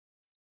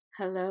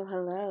Hello,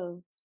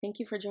 hello. Thank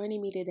you for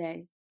joining me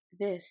today.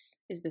 This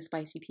is the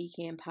Spicy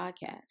Pecan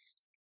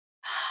Podcast.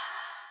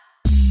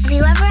 Have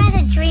you ever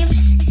had a dream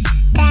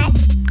that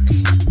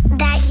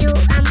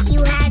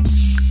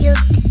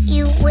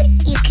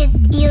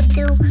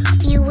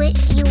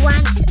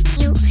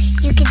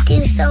you could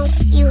do so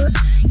you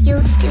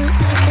could.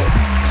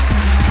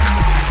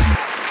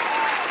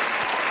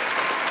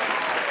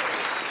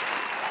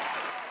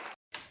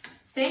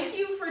 Thank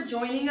you for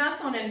joining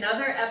us on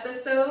another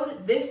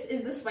episode. This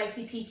is the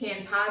Spicy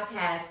Pecan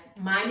Podcast.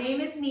 My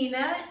name is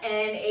Nina,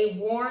 and a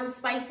warm,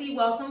 spicy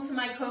welcome to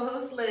my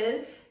co-host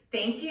Liz.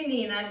 Thank you,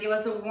 Nina. Give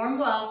us a warm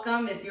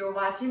welcome if you're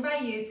watching by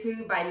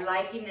YouTube by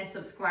liking and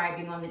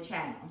subscribing on the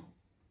channel.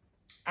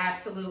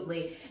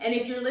 Absolutely. And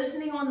if you're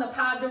listening on the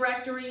pod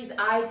directories,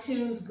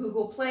 iTunes,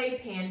 Google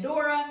Play,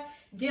 Pandora,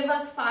 give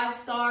us 5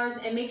 stars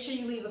and make sure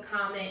you leave a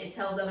comment. It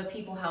tells other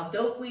people how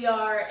dope we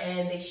are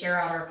and they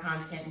share out our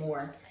content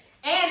more.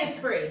 And it's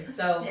free,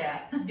 so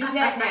yeah, do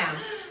that now.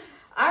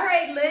 All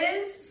right,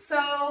 Liz, so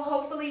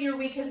hopefully your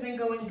week has been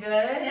going good.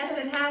 Yes,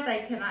 it has. I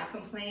cannot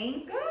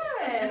complain.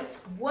 Good.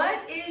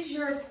 What is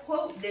your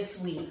quote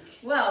this week?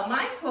 Well,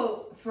 my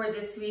quote for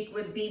this week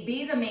would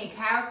be the main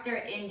character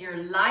in your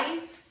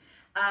life.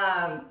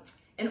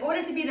 In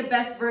order to be the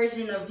best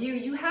version of you,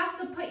 you have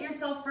to put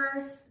yourself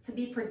first, to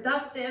be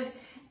productive,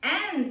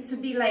 and to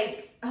be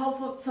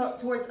helpful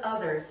towards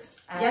others.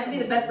 Absolutely. You have to be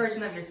the best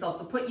version of yourself.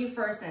 So put you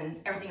first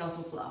and everything else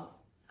will flow.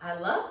 I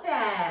love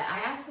that.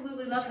 I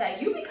absolutely love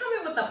that. You be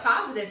coming with the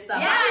positive stuff.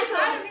 Yeah, I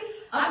try to be.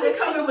 I be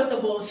coming with the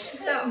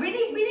bullshit. No, we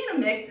need a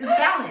mix. It's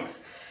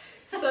balance.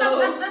 So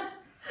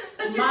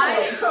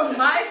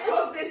my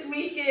quote this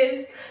week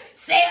is,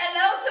 say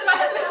hello to my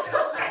little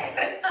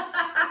friend.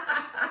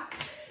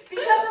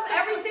 Because of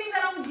everything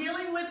that I'm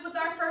dealing with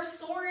our first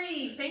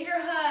story,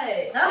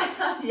 Fingerhut.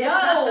 Yeah.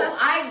 Yo,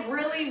 I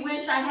really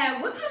wish I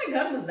had. What kind of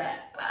gun was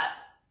that?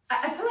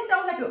 I feel like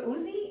that was like a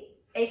Uzi.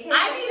 AK. I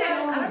need an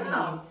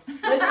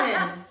Uzi.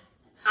 Listen,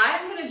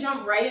 I'm going to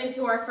jump right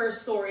into our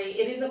first story.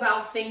 It is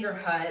about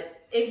Fingerhut.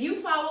 If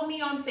you follow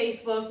me on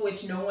Facebook,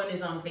 which no one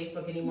is on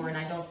Facebook anymore, and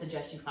I don't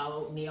suggest you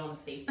follow me on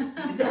Facebook.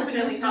 You can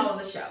definitely follow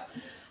the show.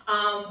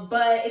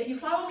 But if you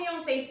follow me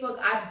on Facebook,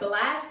 I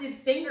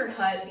blasted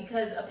Fingerhut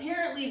because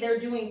apparently they're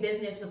doing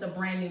business with a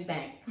brand new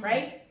bank,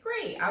 right?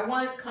 Great. I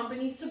want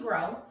companies to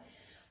grow.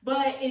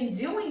 But in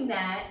doing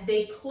that,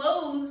 they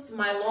closed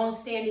my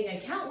long-standing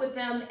account with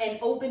them and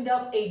opened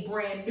up a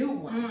brand new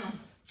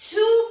one.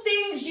 2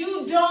 things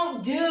you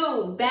don't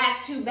do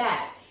back to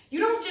back. You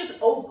don't just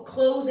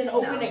close and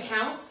open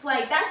accounts.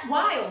 Like, that's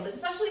wild,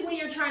 especially when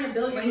you're trying to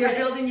build your credit. When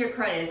you're building your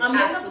credits, I'm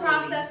in the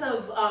process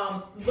of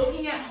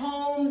looking at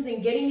homes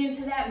and getting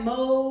into that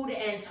mode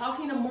and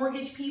talking to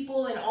mortgage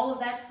people and all of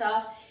that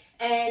stuff.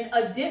 And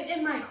a dip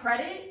in my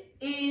credit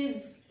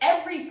is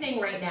everything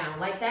right now.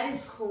 Like, that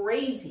is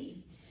crazy.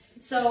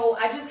 So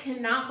I just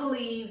cannot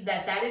believe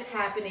that is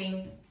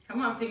happening.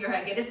 Come on,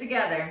 Fingerhut, get it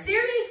together.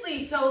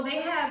 Seriously, so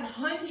they have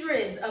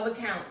hundreds of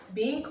accounts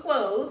being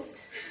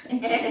closed.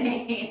 And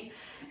Fingerhut,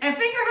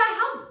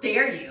 how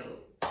dare you?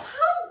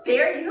 How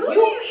dare you? Who do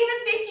you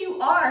even think you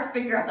are,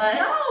 Fingerhut?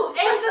 No,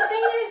 and the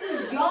thing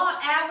is y'all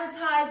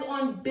advertise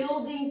on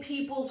building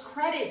people's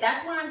credit.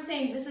 That's why I'm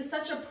saying this is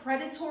such a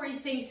predatory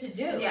thing to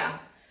do. Yeah.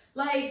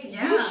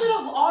 You should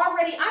have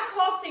already, I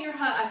called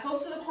Fingerhut, I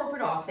spoke to the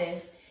corporate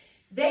office.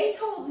 They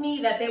told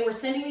me that they were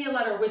sending me a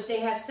letter, which they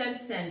have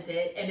since sent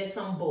it, and it's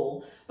some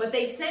bull. But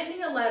they sent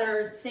me a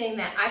letter saying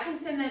that I can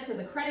send that to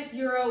the credit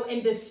bureau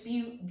and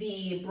dispute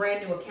the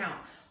brand new account.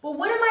 But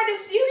what am I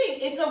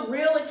disputing? It's a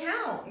real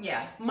account.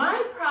 Yeah.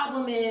 My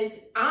problem is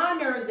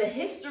honor the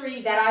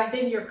history that I've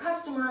been your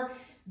customer.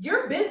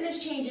 Your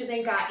business changes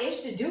ain't got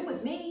ish to do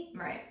with me.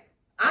 Right.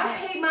 I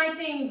pay my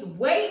things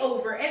way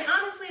over. And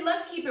honestly,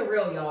 let's keep it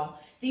real, y'all.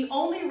 The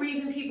only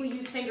reason people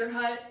use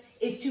Fingerhut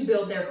is to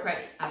build their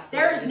credit. Absolutely.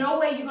 There is no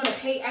way you're going to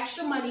pay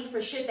extra money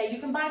for shit that you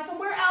can buy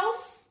somewhere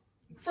else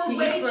for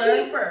way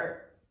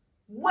cheaper.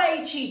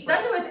 Way cheaper.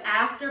 Especially with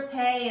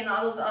Afterpay and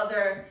all those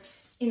other,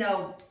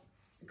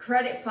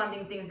 credit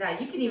funding things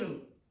that you can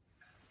even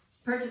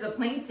purchase a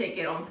plane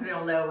ticket and put it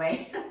on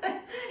layaway.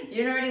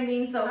 You know what I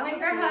mean? So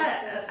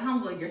Fingerhut,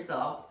 humble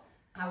yourself.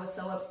 I was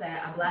so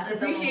upset. I blasted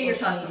Appreciate your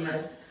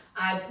customers.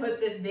 I put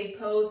this big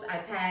post. I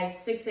tagged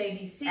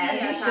 6ABC.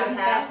 As you should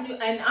have.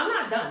 And I'm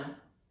not done.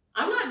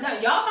 Y'all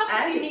about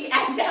to see me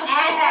act the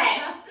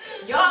ass.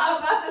 Y'all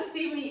about to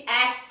see me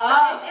act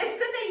up. It's good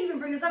that you even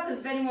bring this up because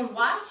if anyone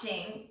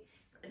watching,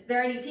 if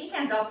there are any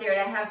pecans out there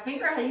that have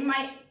Fingerhut,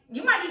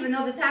 you might even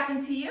know this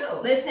happened to you.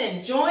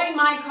 Listen, join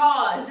my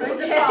cause. Join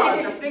okay? the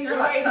cause, the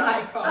Fingerhut Join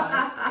my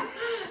cause.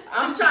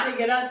 I'm trying to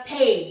get us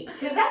paid.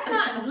 Because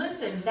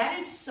that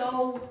is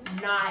so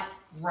not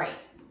right.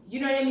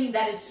 You know what I mean?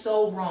 That is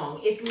so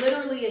wrong. It's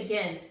literally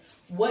against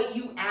what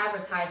you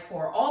advertise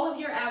for. All of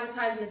your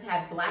advertisements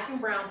have Black and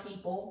brown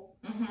people.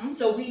 Mm-hmm.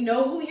 So we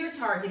know who you're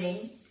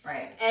targeting.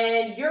 Right.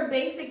 And your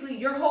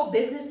whole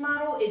business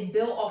model is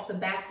built off the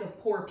backs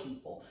of poor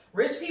people.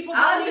 Rich people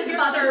I don't was need just your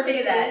about services. to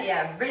say that.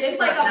 Yeah. It's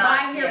like a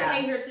buy here,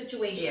 pay here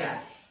situation. Yeah.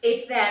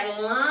 It's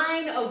that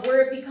line of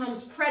where it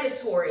becomes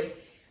predatory.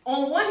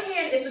 On one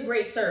hand, it's a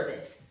great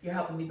service. You're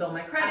helping me build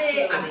my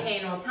credit. Absolutely. I'm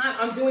paying on time.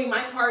 I'm doing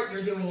my part.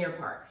 You're doing your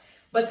part.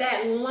 But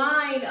that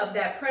line of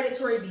that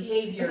predatory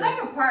behavior. It's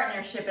like a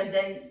partnership, and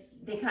then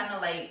they kind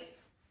of like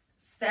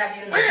stab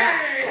you in the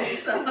back.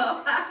 So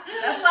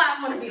that's why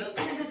I want to be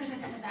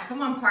like,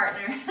 come on,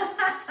 partner.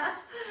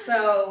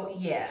 So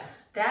yeah,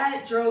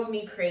 that drove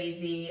me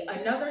crazy.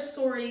 Another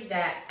story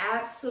that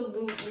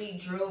absolutely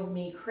drove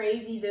me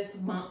crazy this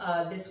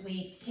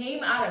week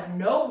came out of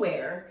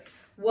nowhere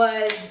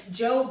was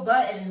Joe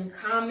Budden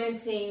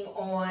commenting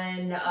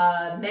on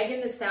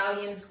Megan Thee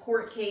Stallion's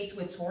court case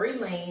with Tory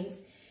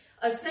Lanez,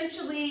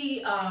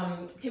 essentially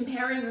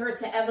comparing her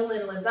to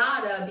Evelyn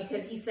Lozada,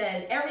 because he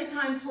said every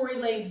time Tory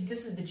Lanez,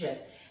 this is the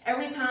gist,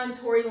 every time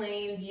Tory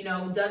Lanez, you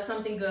know, does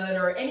something good,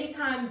 or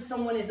anytime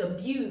someone is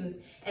abused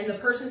and the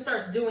person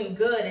starts doing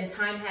good and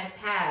time has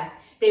passed,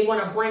 they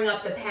want to bring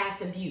up the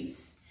past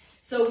abuse.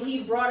 So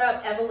he brought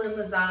up Evelyn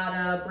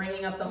Lozada,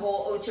 bringing up the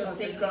whole Ocho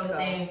Cinco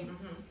thing.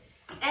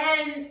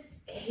 And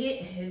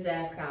his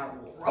ass got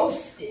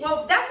roasted.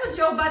 Well, that's what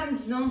Joe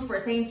Budden's known for,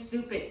 saying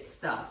stupid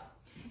stuff.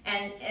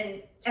 And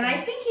I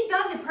think he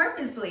does it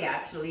purposely,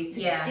 actually, to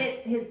get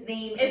his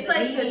name it's in the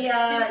like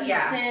media. The 50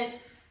 Cent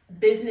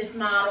business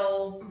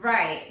model.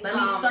 Right. Let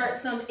me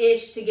start some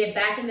ish to get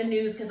back in the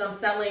news because I'm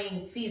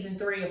selling season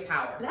 3 of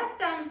Power. Let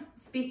them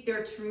speak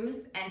their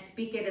truth and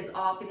speak it as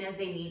often as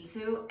they need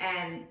to,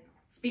 and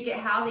speak it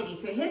how they need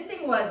to. His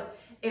thing was,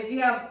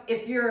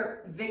 if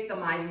you're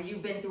victimized or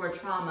you've been through a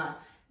trauma,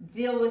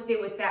 deal with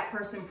it with that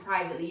person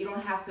privately. You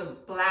don't have to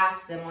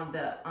blast them on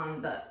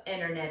the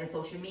internet and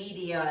social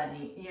media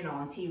and, you know,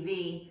 on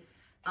TV,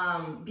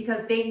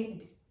 because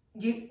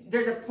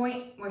there's a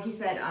point where he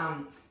said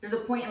there's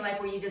a point in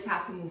life where you just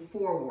have to move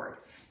forward.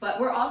 But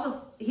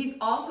he's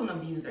also an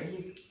abuser.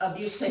 He's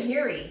abused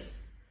Tahiri.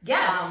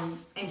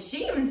 Yes. And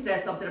she even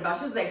said something about,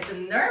 she was like, the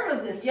nerve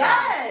of this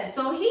guy.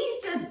 So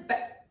he's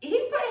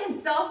putting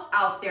himself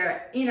out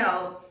there, you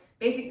know,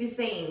 basically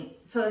saying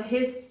to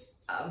his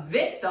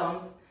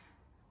victims,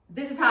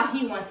 this is how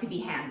he wants to be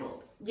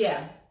handled.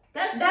 Yeah.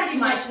 That's pretty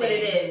much what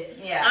it is.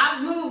 Yeah.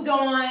 I've moved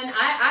on.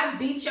 I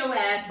beat your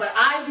ass, but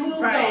I've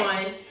moved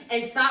on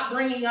and stopped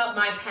bringing up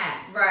my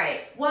past.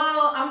 Right.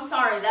 Well, I'm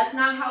sorry. That's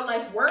not how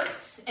life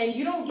works. And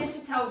you don't get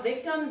to tell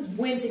victims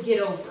when to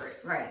get over it.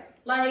 Right.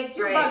 Like,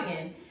 you're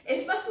bugging.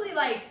 Especially,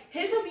 like,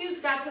 his abuse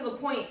got to the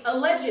point,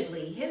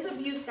 allegedly, his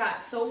abuse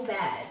got so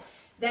bad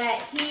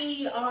that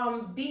he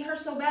beat her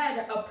so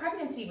bad, a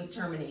pregnancy was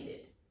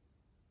terminated.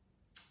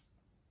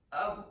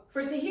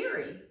 For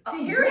Tahiri.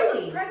 Tahiri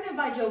was pregnant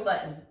by Joe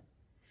Budden.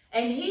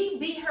 And he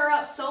beat her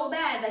up so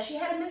bad that she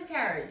had a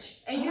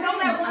miscarriage. And you know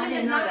that woman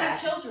does not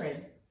have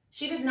children.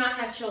 She does not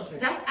have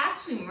children. That's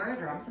actually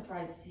murder. I'm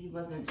surprised he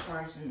wasn't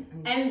charged.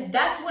 And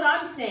that's what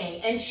I'm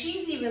saying. And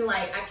she's even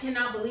like, I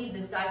cannot believe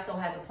this guy still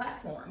has a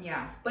platform.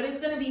 Yeah. But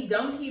it's going to be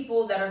dumb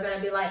people that are going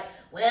to be like,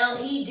 well,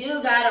 he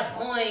do got a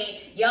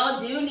point. Y'all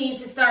do need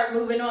to start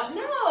moving on.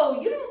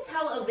 No, you don't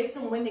tell a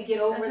victim when to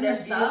get over their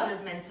stuff. That's an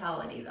abuser's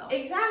mentality, though.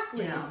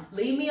 Exactly. You know?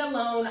 Leave me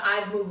alone.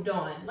 I've moved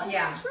on. Like,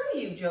 yeah. Screw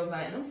you, Joe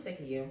Biden. I'm sick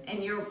of you.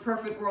 In your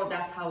perfect world,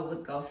 that's how it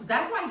would go. So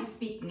that's why he's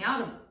speaking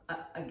out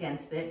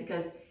against it,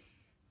 because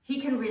he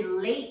can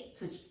relate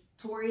to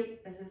Tory.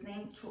 Is his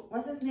name?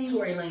 What's his name?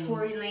 Tory Lanez.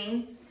 Tory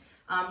Lanez.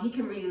 He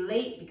can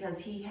relate because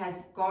he has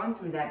gone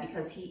through that,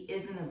 because he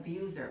is an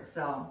abuser.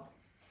 So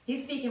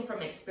he's speaking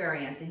from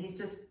experience, and he's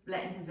just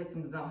letting his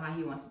victims know how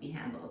he wants to be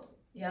handled.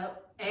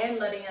 Yep. And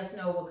letting us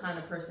know what kind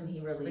of person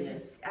he really But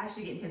is. he's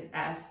actually getting his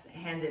ass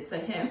handed to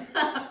him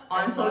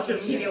on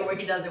social media where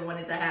he doesn't want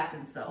it to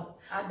happen. So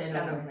I've been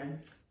over him.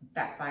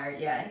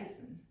 Backfired. Yeah,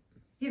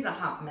 he's a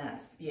hot mess.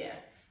 Yeah.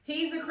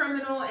 He's a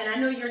criminal, and I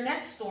know your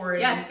next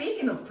story. Yeah,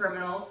 speaking of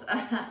criminals,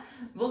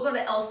 we'll go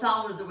to El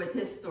Salvador with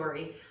this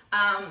story.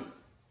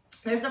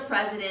 There's the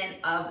president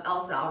of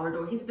El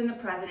Salvador. He's been the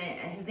president,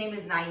 and his name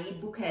is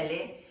Nayib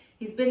Bukele.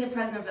 He's been the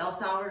president of El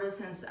Salvador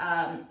since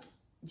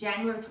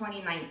January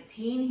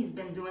 2019. He's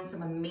been doing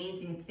some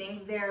amazing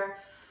things there.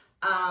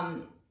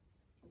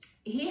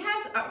 He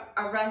has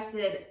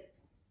arrested,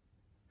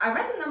 I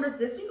read the numbers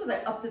this week, was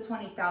like up to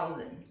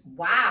 20,000.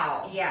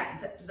 Wow. Yeah,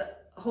 the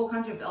whole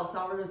country of El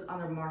Salvador is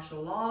under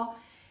martial law,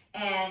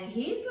 and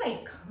he's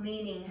like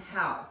cleaning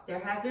house. There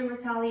has been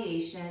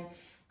retaliation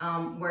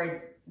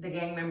where the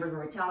gang members were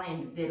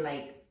retaliating, did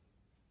like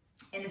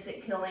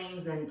innocent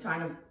killings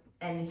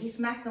and he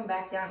smacked them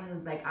back down. He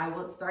was like, I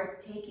will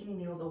start taking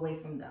meals away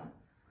from them.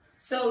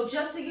 So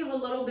just to give a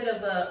little bit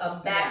of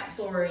a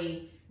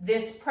backstory,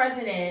 this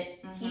president,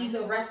 he's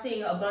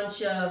arresting a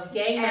bunch of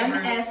gang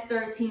members.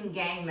 MS-13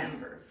 gang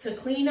members. To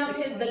clean up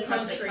the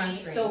country.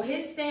 So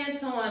his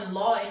stance on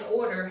law and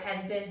order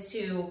has been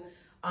to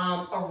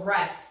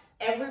arrest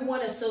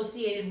everyone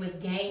associated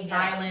with gang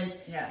violence.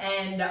 Yes.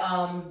 And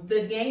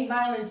the gang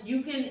violence,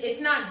 it's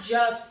not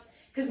just,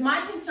 because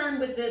my concern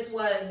with this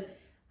was,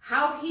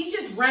 how's he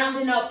just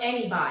rounding up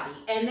anybody?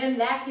 And then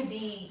that could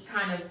be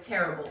kind of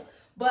terrible.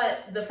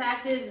 But the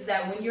fact is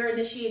that when you're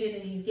initiated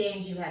in these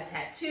gangs, you have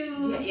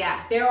tattoos.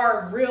 Yeah. There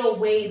are real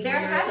ways. There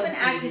where you're has been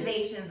associated.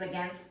 accusations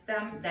against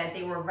them that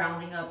they were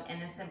rounding up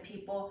innocent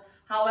people.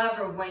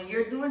 However, when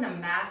you're doing a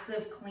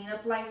massive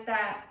cleanup like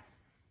that,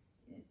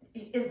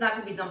 it's not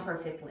going to be done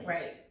perfectly.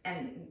 Right.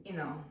 And, you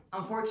know,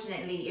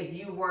 unfortunately, if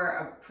you were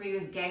a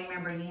previous gang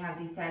member and you have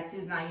these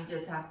tattoos, now you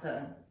just have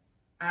to,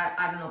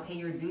 I don't know, pay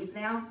your dues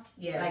now.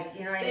 Yeah. Like,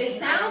 you know what I mean? It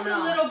sounds a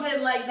little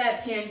bit like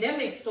that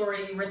pandemic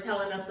story you were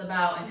telling us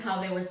about and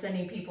how they were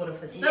sending people to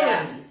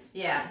facilities.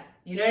 Yeah.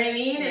 You know what I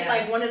mean? It's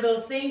like one of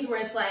those things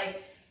where it's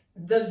like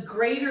the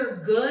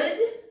greater good,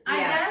 I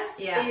guess,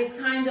 is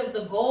kind of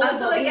the goal.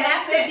 But we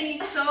have to be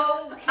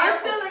so careful. I'm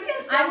still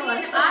against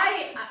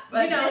that.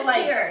 I you know,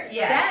 like here,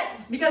 that,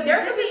 because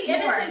there could be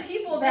innocent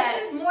people that.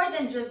 This is more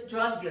than just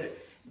drug dealers.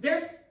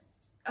 There's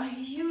a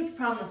huge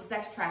problem with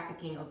sex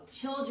trafficking of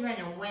children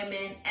and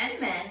women and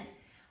men.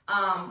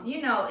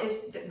 You know,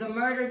 it's the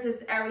murders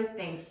is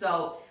everything.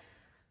 So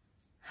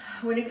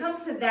when it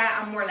comes to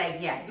that, I'm more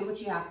like, do what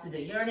you have to do.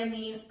 You know what I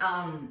mean?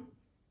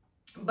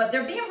 But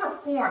they're being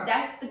reformed.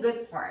 That's the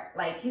good part.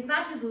 Like, he's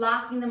not just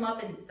locking them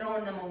up and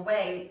throwing them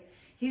away.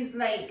 He's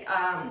like,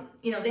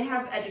 you know, they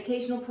have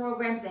educational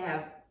programs. They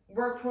have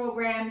work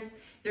programs.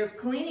 They're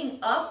cleaning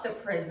up the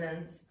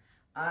prisons.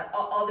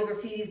 All the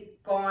graffiti's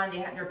gone.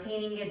 They're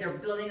painting it. They're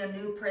building a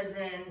new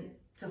prison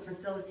to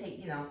facilitate,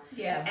 you know.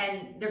 Yeah.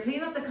 And they're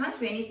cleaning up the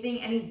country.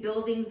 Any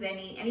buildings,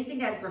 anything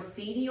that has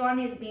graffiti on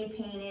it is being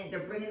painted.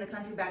 They're bringing the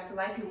country back to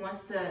life. He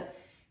wants to,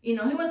 you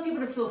know, he wants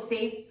people to feel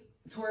safe,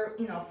 for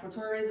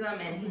tourism,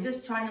 and he's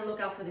just trying to look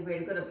out for the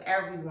greater good of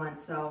everyone.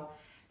 So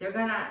they're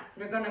gonna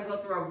go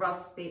through a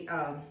rough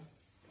time.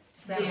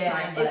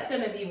 It's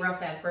gonna be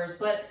rough at first,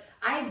 but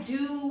I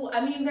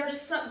mean,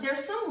 there's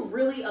some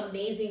really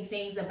amazing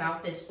things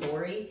about this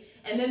story,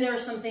 and then there are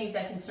some things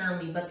that concern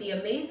me. But the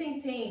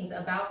amazing things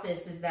about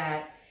this is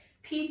that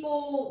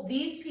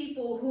these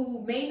people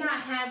who may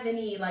not have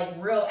any like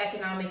real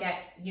economic,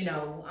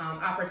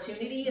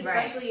 opportunity,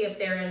 especially if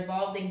they're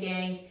involved in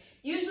gangs,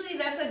 usually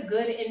that's a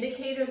good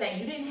indicator that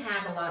you didn't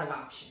have a lot of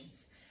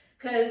options.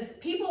 Because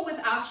people with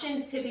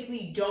options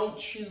typically don't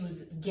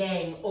choose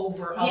gang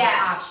over other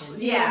options.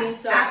 You know what I mean?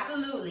 So,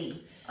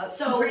 absolutely.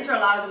 So I'm pretty sure a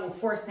lot of them were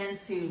forced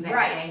into that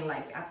gang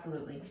life.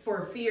 Absolutely.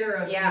 For fear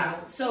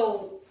of,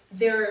 so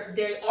they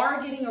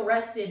are getting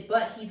arrested,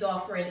 but he's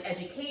offering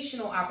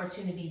educational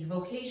opportunities,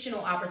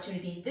 vocational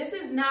opportunities. This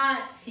is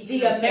not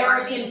the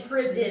American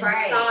prison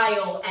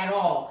style at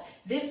all.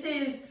 This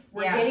is,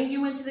 we're getting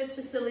you into this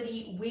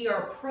facility. We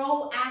are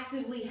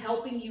proactively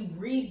helping you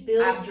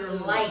rebuild your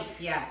life.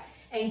 Yeah.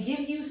 And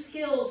give you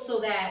skills so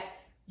that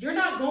you're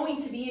not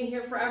going to be in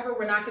here forever.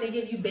 We're not going to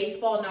give you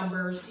baseball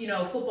numbers,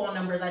 football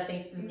numbers, I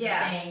think is the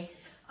saying.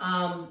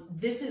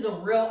 This is a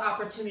real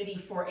opportunity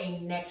for a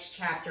next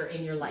chapter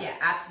in your life. Yeah,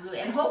 absolutely.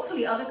 And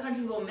hopefully other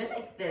countries will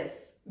mimic this.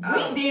 We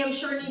damn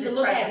sure need to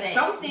look at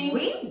something.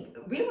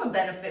 We would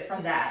benefit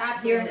from that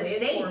here in the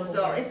States.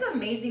 So it's an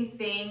amazing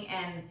thing.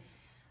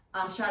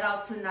 And shout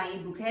out to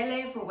Nayib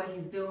Bukele for what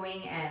he's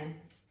doing. And,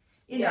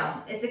 you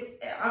know,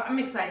 I'm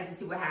excited to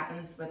see what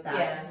happens with that.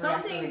 Yeah, some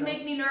things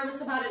make me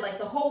nervous about it, like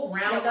the whole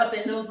roundup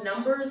and those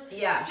numbers.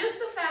 Yeah. Just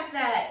the fact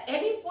that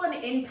anyone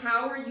in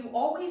power, you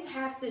always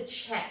have to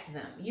check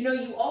them.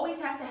 You always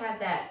have to have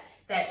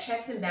that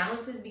checks and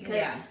balances,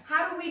 because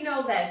how do we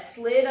know that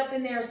slid up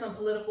in there are some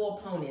political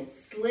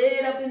opponents,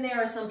 slid up in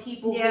there are some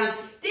people who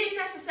didn't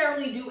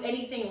necessarily do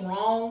anything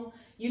wrong,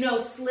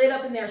 slid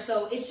up in there.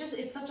 So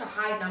it's such a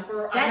high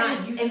number. That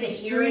is an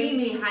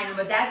extremely high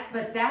number.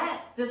 But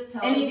that just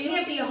tells you, and it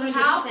can't be 100%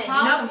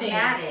 how nothing.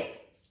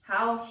 Problematic,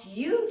 how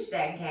huge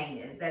that gang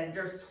is. That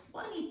there's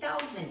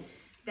 20,000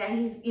 that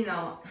he's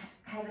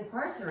has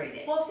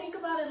incarcerated. Well, think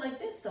about it like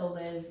this though,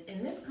 Liz.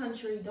 In this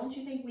country, don't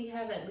you think we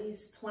have at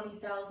least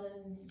 20,000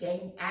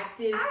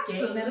 active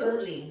gang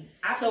members? Absolutely.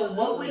 So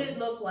what would it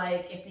look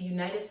like if the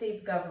United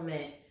States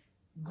government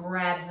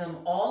grabbed them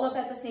all up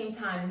at the same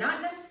time?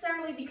 Not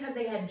necessarily because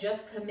they had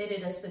just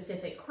committed a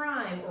specific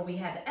crime or we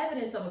have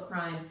evidence of a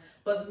crime,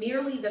 but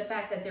merely the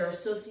fact that they're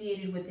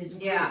associated with this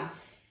group.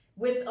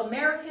 With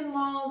American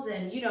laws,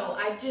 and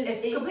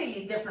it's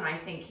completely different, I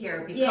think,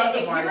 here because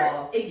of our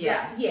laws.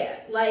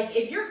 Like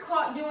if you're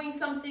caught doing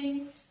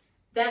something,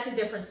 that's a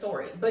different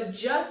story. But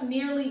just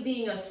merely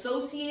being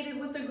associated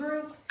with a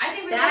group, I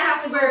think we might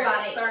have to go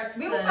about it.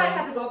 We would probably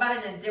have to go about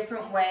it in a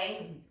different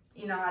way.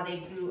 You know how they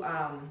do.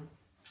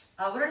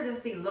 What are those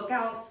things?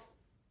 Lookouts.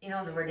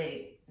 Where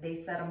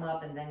they set them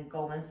up and then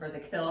go in for the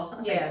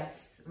kill. Yeah,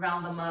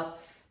 round them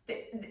up.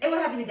 It would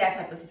have to be that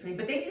type of situation.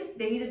 But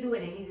they need to do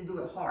it. They need to do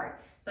it hard.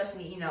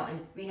 Especially,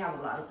 and we have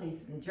a lot of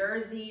places in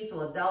Jersey,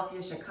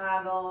 Philadelphia,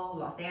 Chicago,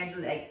 Los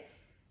Angeles. Like,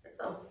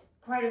 there's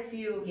quite a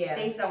few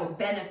states that would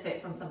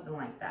benefit from something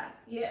like that.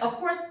 Yeah. Of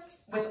course,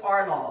 with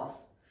our laws.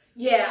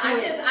 Yeah,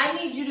 I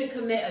need you to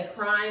commit a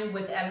crime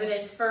with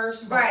evidence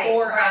first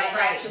before I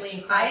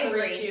actually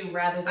incarcerate you,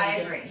 rather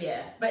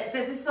than But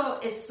since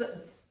it's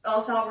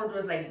El Salvador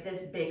is like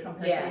this big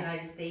compared to the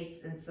United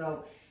States, and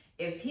so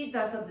if he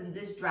does something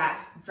this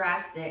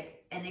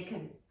drastic, and it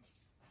could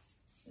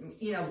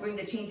bring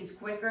the changes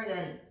quicker,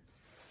 then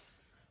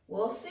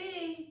we'll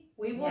see.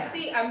 We will Yeah.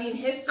 see. I mean,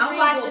 history I'm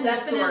watching will the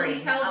definitely story.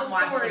 tell I'm the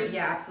watching. story.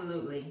 Yeah,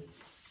 absolutely.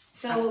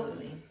 So,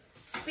 Absolutely.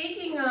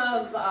 speaking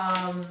of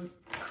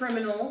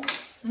criminals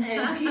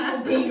and people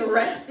being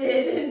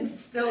arrested and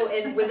still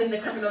within the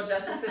criminal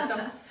justice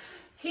system,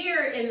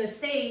 here in the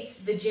States,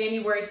 the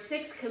January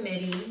 6th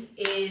committee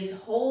is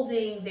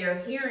holding their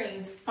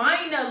hearings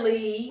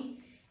finally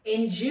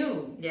in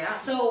June. Yeah.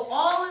 So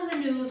all in the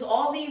news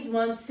all these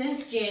months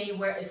since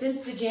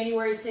the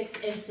January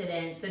 6th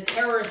incident, the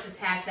terrorist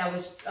attack that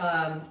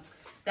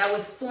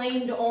was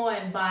flamed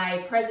on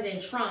by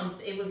President Trump.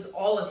 It was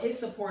all of his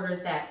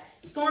supporters that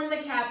stormed the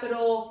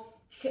Capitol.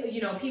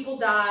 People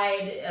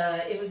died.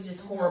 It was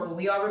just horrible.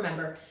 We all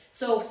remember.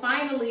 So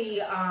finally,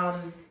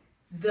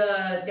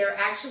 they're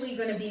actually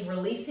going to be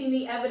releasing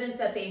the evidence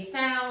that they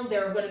found.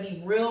 There are going to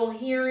be real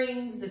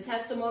hearings. The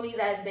testimony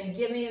that has been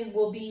given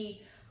will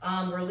be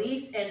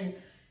released, and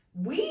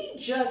we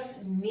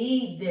just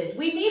need this.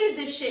 We needed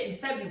this shit in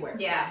February.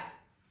 Yeah.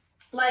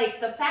 Like,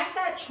 the fact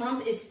that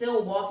Trump is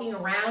still walking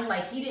around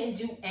like he didn't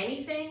do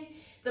anything,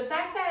 the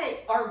fact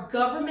that our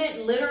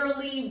government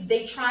literally,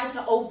 they tried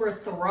to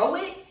overthrow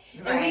it,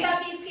 and we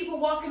got these people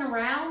walking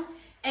around,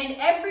 and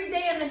every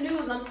day in the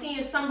news, I'm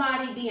seeing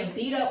somebody being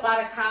beat up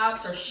by the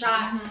cops or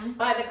shot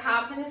by the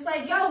cops, and it's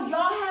like, yo,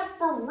 y'all have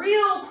for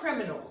real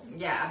criminals.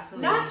 Yeah,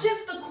 absolutely. Not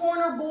just the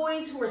corner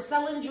boys who are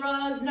selling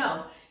drugs.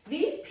 No,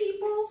 these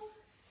people,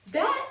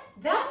 that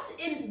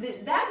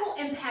will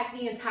impact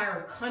the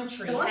entire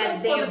country the ones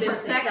as that they have been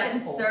protect and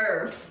successful.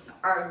 serve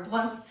are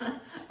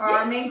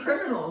our main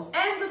criminals.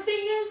 And the thing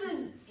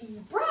is,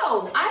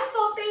 bro, I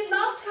thought they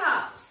loved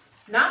cops.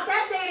 Not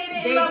that day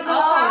they didn't love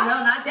cops.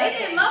 No, not that They day.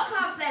 didn't love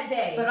cops that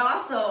day. But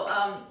also,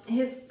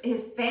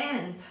 his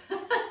fans,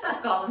 I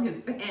call them his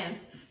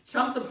fans,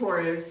 Trump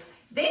supporters.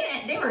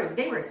 They were.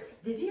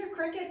 Did you hear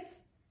crickets?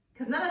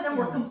 Because none of them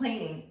were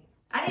complaining.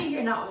 I didn't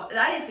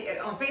see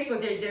on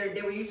Facebook.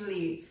 They were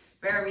usually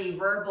very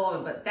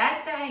verbal, but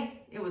that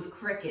day it was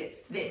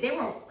crickets. They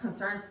were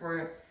concerned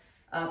for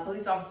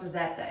police officers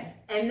that day.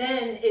 And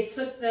then it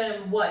took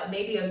them,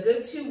 maybe a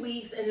good 2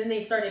 weeks, and then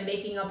they started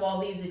making up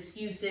all these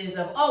excuses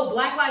of, oh,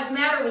 Black Lives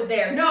Matter was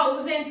there. No,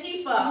 it was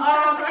Antifa.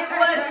 It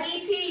was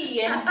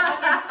E.T. And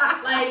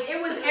like, it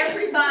was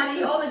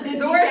everybody, all the Disney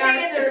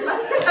characters.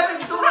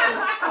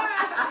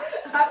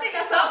 I think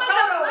I saw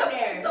Toto in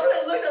there. So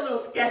it looked a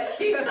little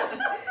sketchy.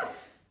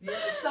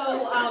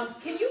 So,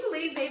 can you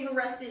believe they've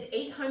arrested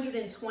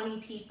 820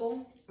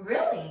 people?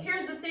 Really?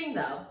 Here's the thing,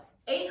 though.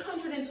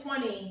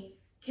 820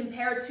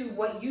 compared to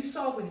what you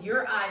saw with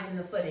your eyes in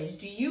the footage,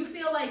 do you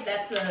feel like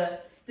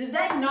does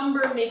that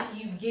number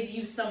give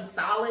you some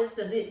solace?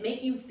 Does it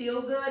make you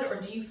feel good?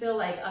 Or do you feel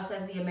like us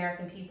as the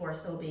American people are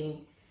still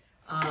being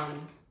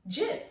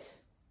gypped?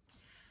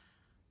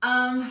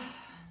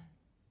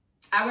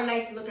 I would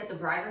like to look at the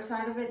brighter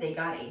side of it. They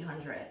got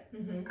 800.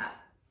 Mm-hmm.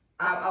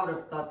 I would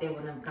have thought they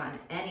wouldn't have gotten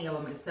any of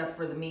them except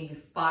for the maybe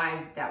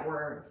 5 that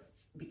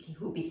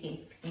who became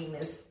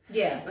famous.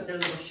 Yeah. With their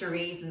little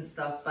charades and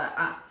stuff. But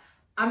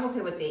I'm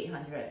okay with the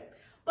 800.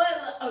 But,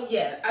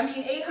 I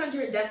mean,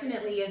 800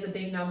 definitely is a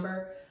big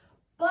number.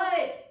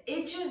 But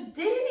didn't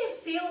it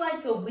feel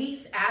like the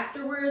weeks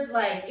afterwards,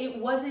 like it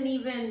wasn't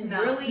even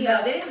really...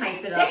 No, they didn't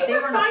hype it up. They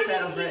were weren't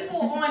upset finding over it.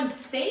 people on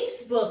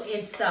Facebook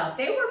and stuff.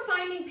 They were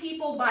finding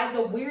people by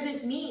the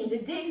weirdest means.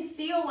 It didn't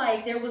feel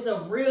like there was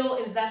a real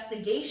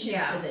investigation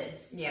for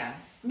this. Yeah.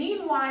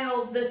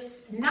 Meanwhile,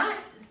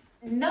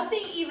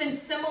 nothing even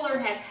similar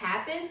has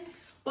happened.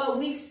 But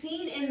we've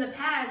seen in the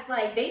past,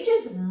 like, they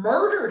just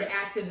murdered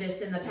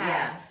activists in the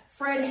past. Yeah.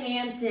 Fred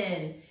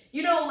Hampton,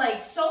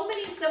 like so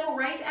many civil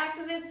rights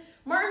activists.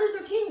 Martin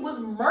Luther King was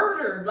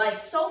murdered. Like,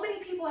 so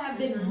many people have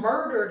been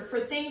murdered for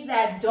things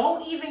that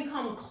don't even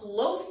come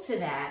close to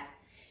that.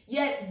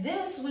 Yet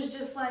this was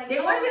just like... They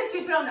wanted to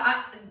sweep it on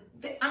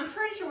I'm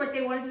pretty sure what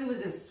they wanted to do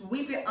was just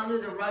sweep it under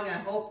the rug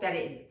and hope that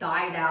it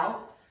died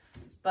out.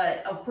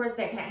 But of course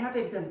that can't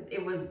happen because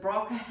it was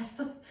broadcast.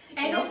 And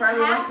it's for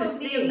everyone half to of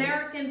the see.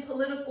 American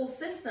political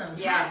system.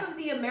 Yeah. Half of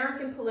the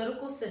American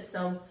political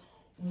system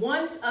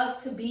wants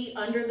us to be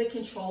under the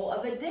control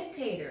of a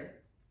dictator.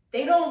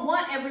 They don't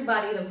want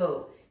everybody to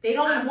vote. They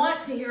don't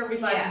want to hear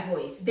everybody's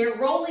voice. They're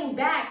rolling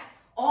back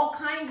all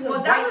kinds of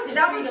rights and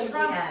freedoms we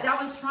have.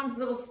 That was Trump's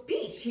little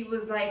speech. He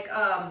was like,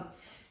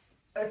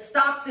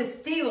 stop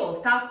this steal,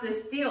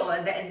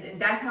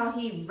 and that's how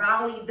he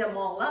rallied them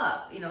all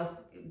up.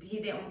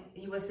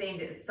 He was saying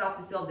that stop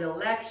the steal of the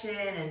election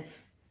and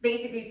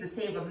basically to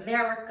save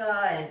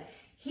America, and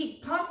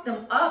he pumped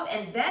them up,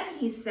 and then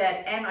he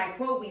said, and I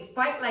quote, "We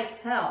fight like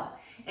hell.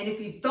 And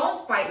if you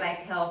don't fight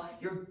like hell,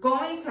 you're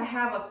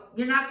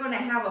not going to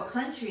have a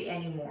country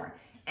anymore."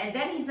 And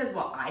then he says,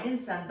 "Well, I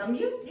didn't send them.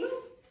 You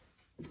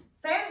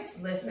fanned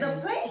the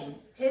flame."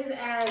 His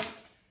ass,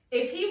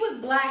 if he was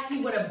black, he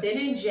would have been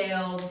in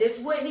jail. This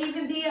wouldn't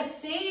even be a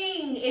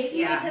thing. If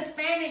he was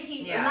Hispanic,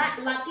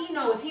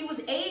 Latino, if he was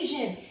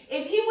Asian,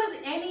 if he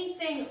was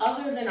anything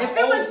other than a white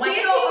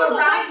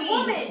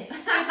woman,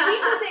 if he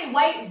was a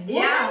white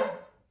woman,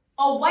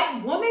 a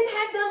white woman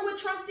had done what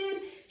Trump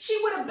did, she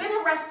would have been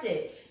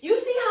arrested. You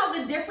see how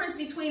the difference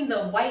between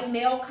the white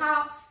male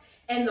cops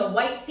and the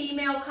white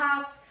female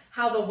cops,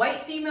 how the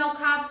white female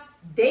cops,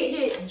 they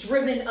get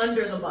driven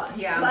under the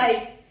bus. Yeah.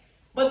 Like,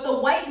 but the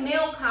white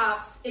male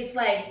cops, it's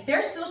like,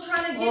 they're still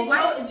trying to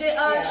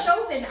get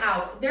Chauvin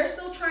out. They're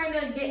still trying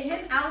to get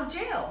him out of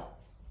jail.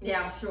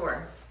 Yeah, I'm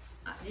sure.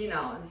 You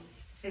know,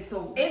 it's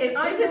unbelievable.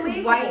 This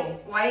is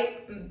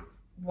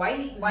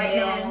white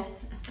man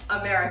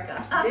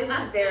America. This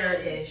is their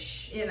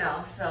ish. You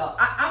know, so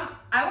I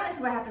want to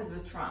see what happens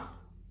with Trump.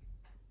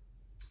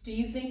 Do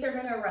you think they're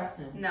going to arrest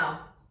him? No.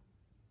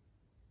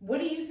 What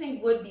do you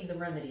think would be the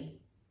remedy?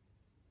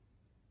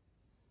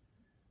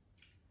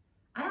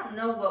 I don't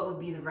know what would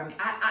be the remedy.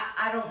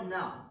 I don't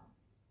know.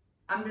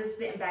 I'm just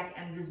sitting back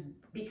and just,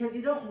 because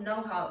you don't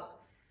know how.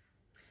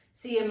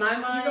 See, in my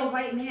mind, he's a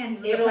white man.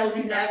 He's it'll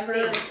the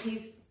never.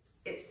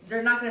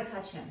 They're not going to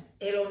touch him.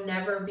 It'll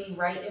never be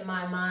right in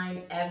my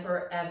mind,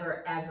 ever,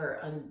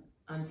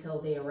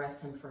 until they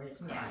arrest him for his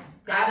crime. Yeah.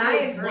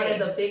 That was one of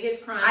the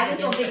biggest crimes. I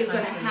just don't think it's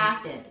going to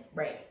happen.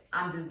 Right.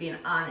 I'm just being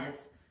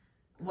honest.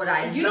 Would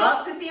I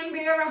love to see him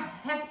be arrested?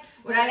 Heck,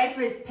 would I like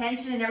for his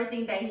pension and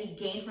everything that he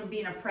gained from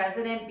being a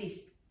president be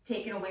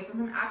taken away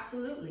from him?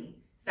 Absolutely.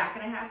 Is that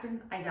going to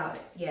happen? I doubt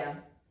it. Yeah.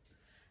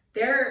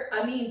 There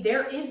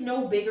is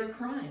no bigger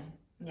crime.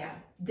 Yeah.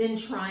 Than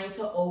trying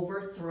to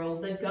overthrow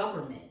the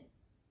government.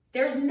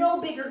 There's no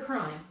bigger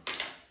crime.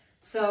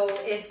 So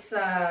it's,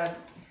 wow.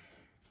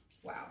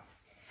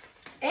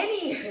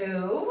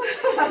 Anywho.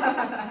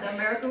 The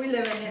America we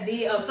live in.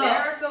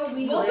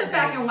 We'll sit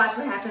back and watch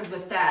what happens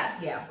with that.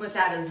 Yeah. With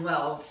that as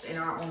well, in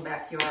our own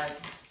backyard.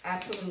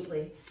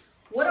 Absolutely.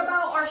 What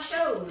about our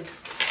shows?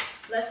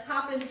 Let's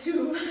pop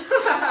into...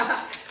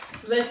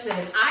 Listen,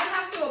 I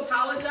have to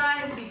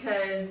apologize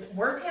because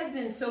work has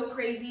been so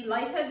crazy.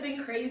 Life has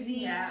been crazy.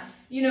 Yeah.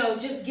 You know,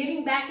 just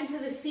getting back into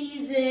the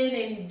season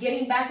and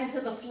getting back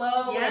into the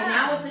flow. Yeah. And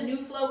now it's a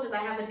new flow because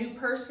I have a new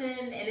person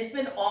and it's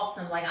been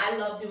awesome. Like, I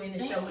love doing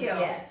the show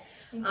again.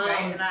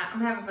 Right, and I'm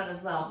having fun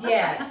as well.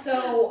 Yeah,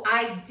 so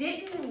I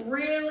didn't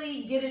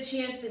really get a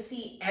chance to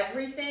see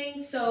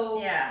everything. So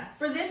yeah,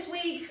 for this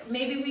week,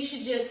 maybe we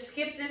should just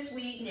skip this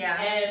week.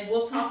 Yeah, and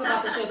we'll talk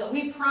about the shows.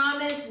 We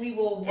promise we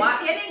will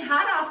watch. It's getting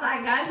hot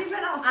outside, guys. You've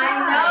been outside.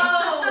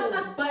 I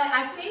know, but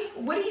I think.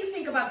 What do you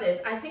think about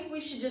this? I think we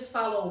should just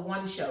follow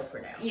one show for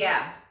now.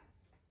 Yeah,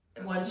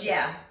 one show.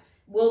 Yeah,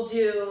 we'll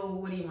do.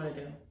 What do you want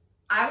to do?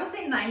 I would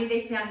say 90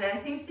 Day Fiancé.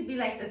 That seems to be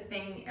like the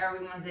thing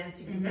everyone's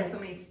into because there's so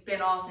many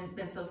spin-offs and it's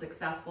been so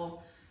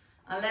successful.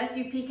 Unless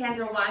you pecans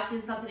are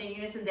watching something in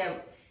unison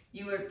that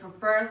you would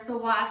prefer us to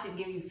watch and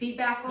give you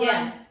feedback on.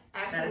 Yeah,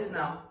 absolutely. Let us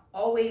know.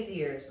 Always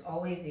ears,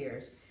 always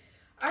ears.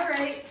 All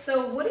right,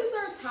 so what is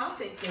our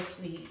topic this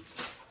week?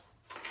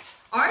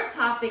 Our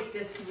topic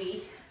this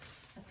week,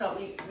 I thought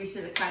we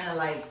should have kind of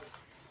like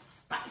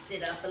spiced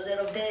it up a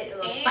little bit, a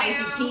little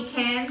spicy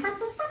pecan.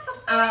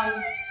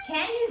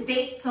 Can you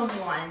date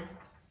someone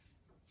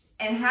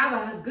and have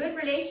a good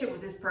relationship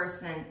with this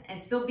person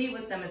and still be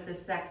with them if the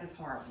sex is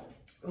horrible?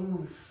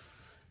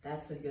 Oof,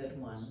 that's a good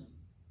one.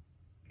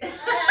 Both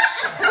of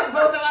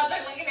us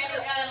are looking at each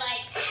other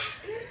like.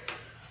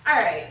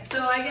 All right,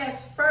 so I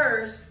guess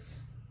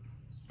first,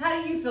 how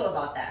do you feel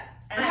about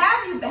that? And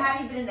have you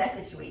been in that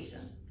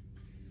situation?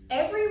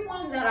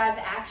 Everyone that I've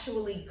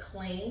actually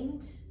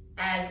claimed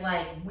as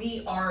like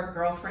we are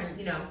girlfriend,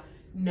 you know,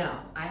 no,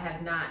 I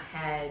have not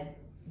had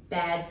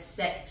bad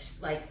sex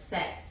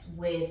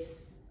with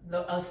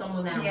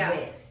someone that I'm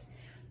with.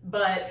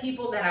 But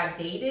people that I've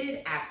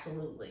dated,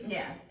 absolutely.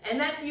 Yeah. And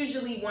that's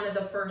usually one of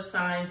the first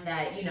signs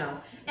that, you know,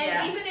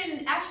 and even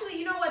in, actually,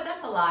 you know what,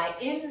 that's a lie.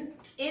 In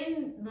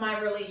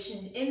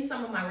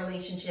some of my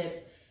relationships,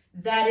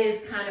 that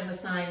is kind of a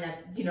sign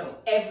that, you know,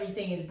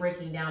 everything is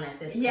breaking down at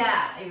this point.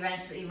 Yeah,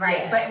 eventually,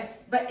 right. Yeah.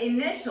 But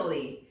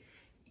initially,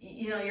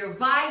 you know, you're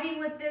vibing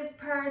with this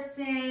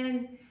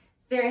person,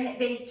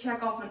 they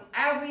check off on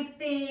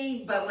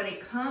everything, but when it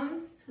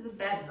comes to the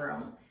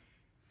bedroom,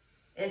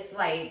 it's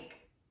like,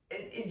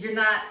 you're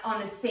not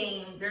on the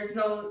same, there's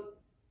no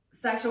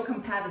sexual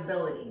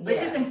compatibility, which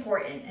is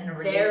important in a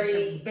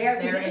relationship.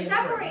 Very it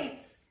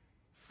separates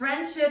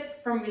friendships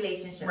from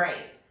relationships. Right.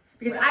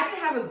 Because I can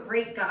have a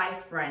great guy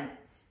friend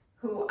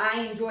who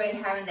I enjoy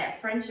having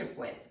that friendship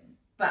with,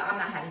 but I'm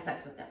not having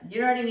sex with them.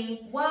 You know what I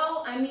mean?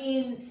 Well, I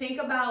mean,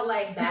 think about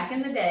like back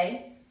in the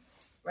day,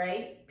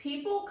 right?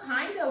 People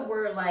kind of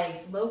were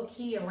like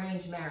low-key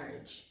arranged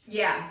marriage.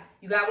 Yeah.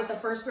 You got with the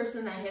first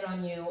person that hit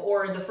on you,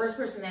 or the first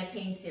person that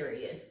came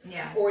serious.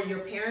 Yeah. Or your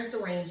parents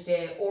arranged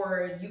it,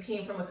 or you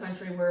came from a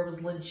country where it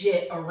was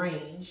legit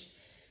arranged.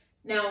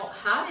 Now,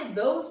 how did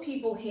those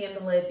people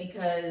handle it?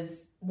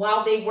 Because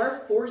while they were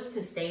forced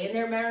to stay in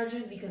their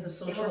marriages because of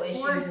social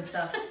issues and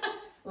stuff,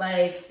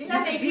 like, you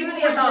think people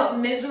were just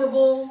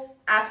miserable?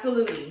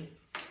 Absolutely.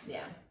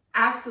 Yeah.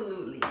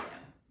 Absolutely.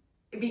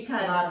 Yeah.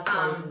 Because,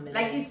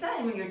 like you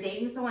said, when you're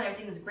dating someone,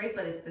 everything is great,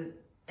 but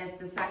if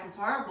the sex is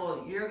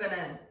horrible, you're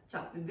gonna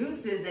chuck the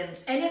deuces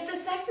and if the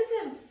sex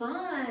isn't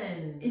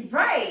fun,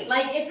 right?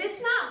 Like if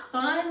it's not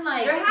fun,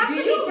 like there has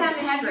to be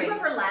chemistry. Have you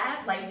ever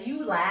laughed? Like, do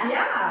you laugh?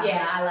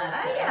 Yeah, I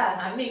laugh. Yeah,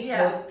 I make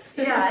yeah. jokes.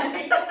 Yeah,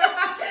 like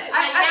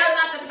now's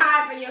not the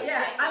time for you.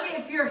 Yeah, I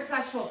mean, if you're a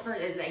sexual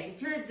person, like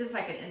if you're just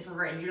like an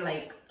introvert and you're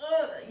like,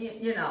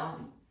 you know,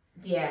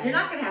 yeah, you're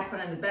not gonna have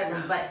fun in the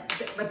bedroom. No.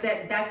 But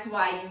that's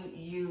why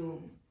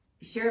you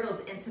share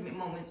those intimate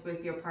moments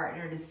with your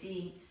partner to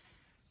see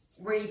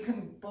where you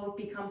can both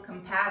become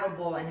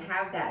compatible and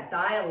have that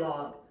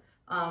dialogue.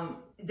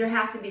 There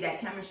has to be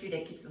that chemistry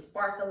that keeps the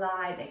spark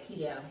alive, that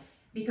keeps,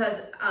 because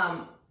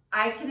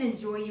I can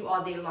enjoy you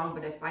all day long,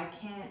 but if I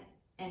can't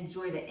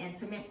enjoy the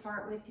intimate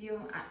part with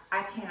you,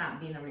 I cannot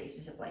be in a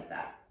relationship like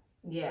that.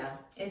 Yeah.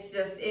 It's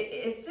just,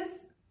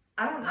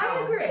 I don't know.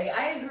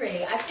 I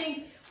agree. I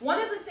think one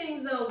of the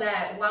things though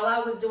that while I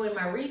was doing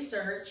my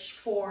research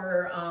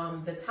for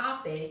the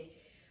topic,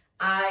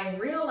 I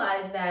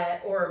realized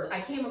that, or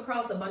I came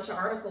across a bunch of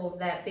articles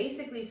that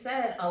basically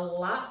said a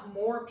lot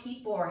more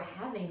people are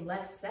having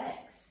less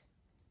sex,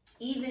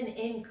 even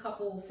in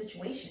couple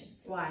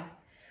situations. Why?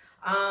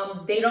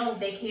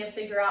 They can't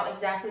figure out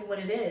exactly what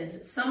it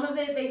is. Some of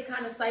it they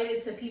kind of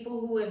cited to people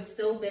who have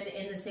still been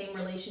in the same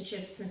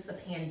relationship since the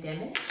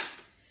pandemic,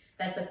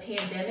 that the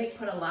pandemic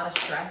put a lot of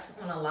stress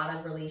on a lot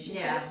of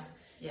relationships.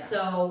 Yeah.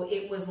 So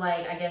it was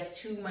like, I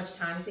guess, too much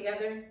time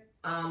together.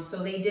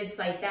 So they did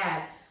cite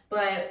that.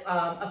 But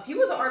a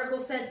few of the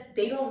articles said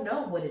they don't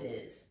know what it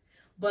is.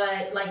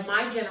 But like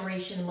my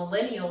generation,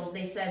 millennials,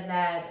 they said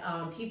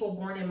that people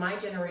born in my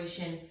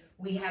generation,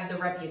 we have the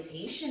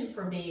reputation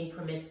for being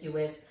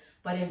promiscuous.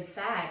 But in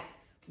fact,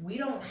 we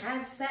don't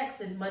have sex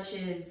as much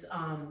as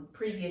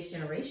previous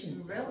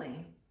generations.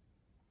 Really?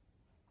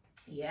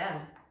 Yeah.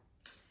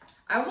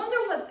 I wonder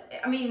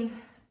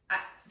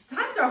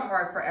times are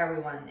hard for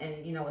everyone.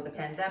 And, you know, with the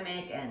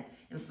pandemic and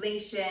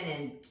inflation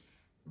and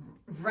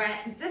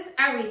rent, this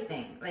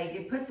everything, like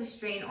it puts a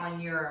strain on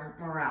your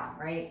morale,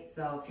 right?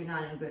 So if you're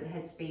not in a good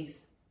headspace,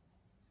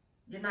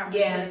 you're not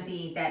really going to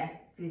be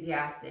that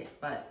enthusiastic.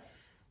 But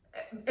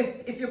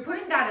if you're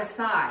putting that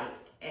aside,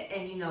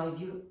 and you know,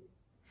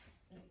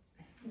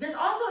 there's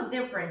also a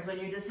difference when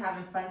you're just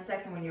having fun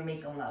sex and when you're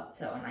making love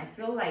too. And I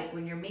feel like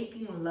when you're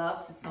making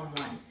love to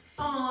someone,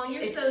 oh,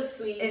 you're so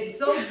sweet. It's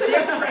so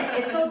different.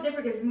 It's so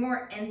different. It's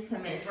more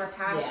intimate. It's more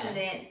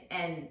passionate,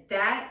 and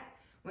that.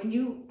 When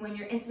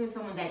you're intimate with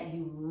someone that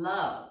you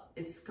love,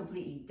 it's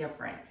completely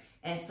different.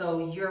 And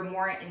so you're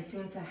more in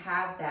tune to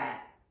have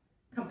that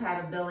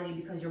compatibility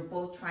because you're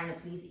both trying to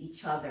please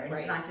each other. And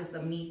It's not just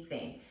a me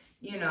thing,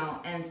 you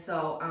know? And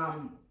so,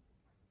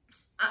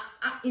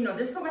 you know,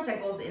 there's so much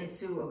that goes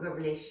into a good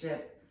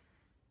relationship,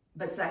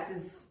 but sex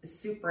is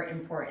super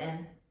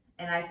important.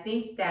 And I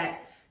think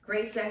that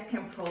great sex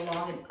can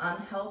prolong an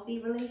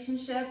unhealthy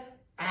relationship.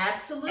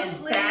 Absolutely.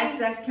 And bad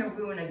sex can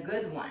ruin a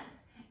good one.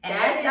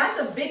 And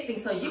that's a big thing.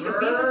 So you can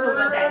be with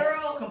someone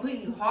that's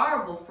completely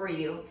horrible for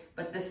you,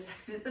 but the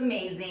sex is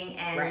amazing,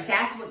 and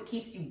that's what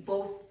keeps you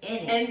both in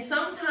it. And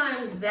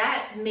sometimes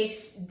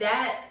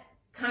that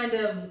kind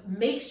of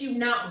makes you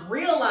not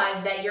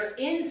realize that you're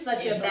in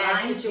such a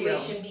bad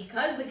situation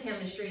because the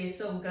chemistry is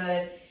so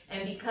good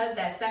and because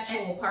that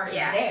sexual part is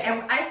there.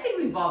 And I think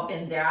we've all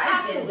been there.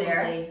 I've been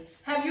there.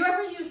 Have you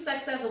ever used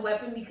sex as a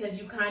weapon because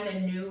you kind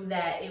of knew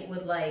that it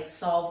would like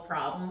solve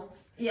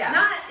problems?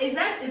 Yeah. Is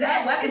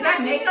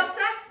that makeup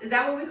sex? Is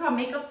that what we call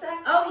makeup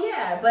sex? Oh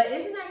yeah, but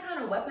isn't that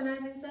kind of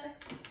weaponizing sex?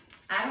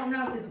 I don't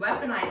know if it's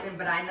weaponizing,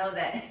 but I know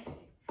that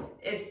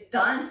it's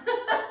done.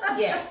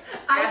 Yeah.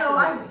 I know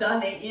I've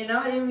done it, you know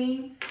what I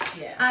mean?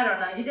 Yeah. I don't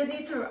know. You just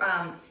need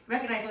to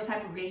recognize what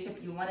type of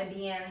relationship you want to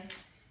be in.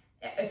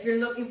 If you're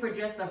looking for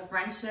just a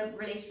friendship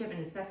relationship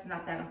and the sex is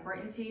not that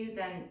important to you,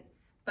 then,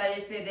 but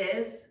if it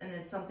is, and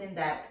it's something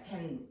that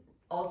can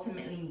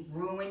ultimately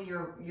ruin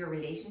your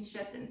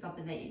relationship, and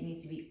something that you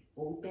need to be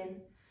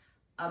open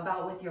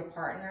about with your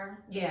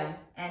partner. Yeah.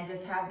 And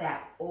just have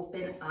that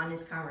open,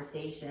 honest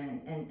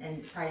conversation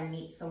and try to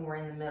meet somewhere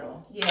in the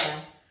middle. Yeah.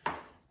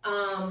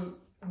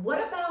 What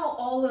about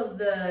all of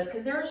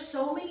because there are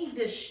so many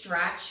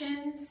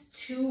distractions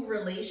to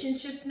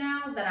relationships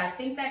now that I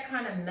think that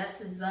kind of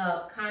messes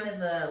up kind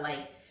of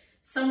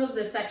some of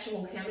the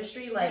sexual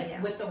chemistry,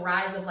 with the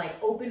rise of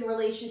open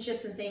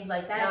relationships and things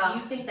like that. Do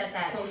you think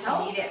that social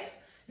helps media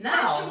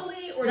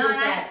sexually, or does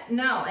that?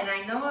 No, and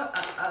I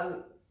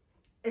know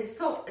it's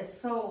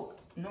so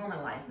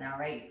normalized now,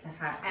 right? To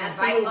have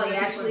absolutely.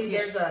 Actually,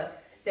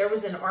 there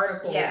was an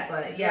article. Yeah,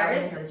 but there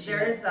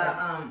is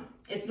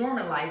it's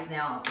normalized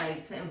now,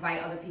 to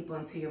invite other people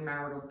into your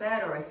marital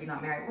bed, or if you're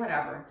not married,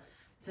 whatever,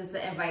 just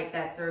to invite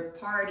that third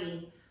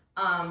party.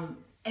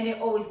 And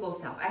it always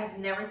goes south. I have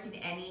never seen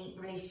any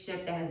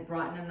relationship that has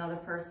brought in another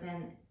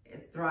person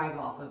thrive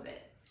off of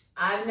it.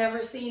 I've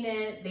never seen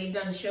it. They've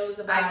done shows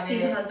about it. I've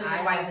seen husband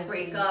and wives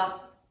break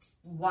up,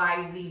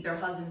 wives leave their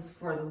husbands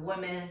for the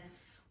women,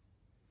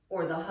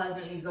 or the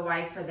husband leaves the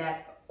wives for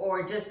that,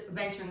 or just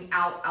venturing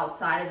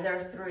outside of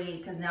their three,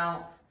 because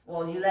now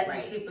well, you let me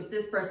Right. sleep with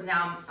this person.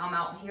 Now I'm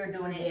out here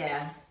doing it.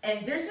 Yeah.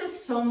 And there's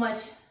just so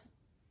much.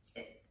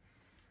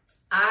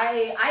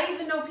 I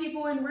even know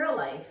people in real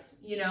life,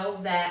 you know,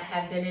 that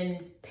have been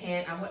in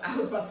I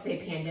was about to say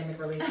pandemic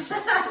relationships.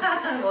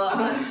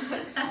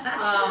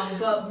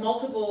 But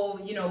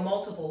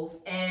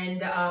multiples.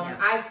 And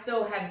I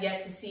still have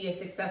yet to see a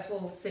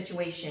successful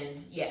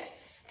situation yet.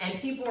 And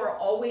people are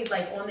always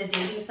like on the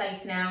dating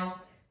sites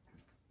now.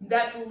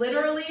 That's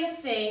literally a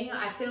thing.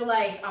 I feel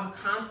like I'm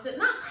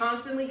not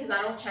constantly because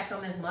I don't check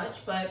them as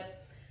much,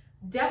 but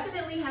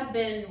definitely have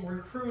been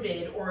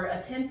recruited or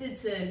attempted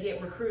to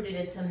get recruited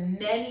into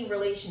many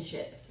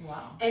relationships.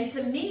 Wow. And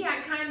to me,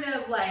 I kind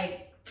of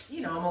like,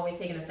 you know, I'm always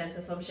taking offense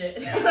to some shit.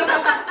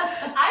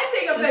 I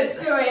take offense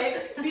to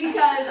it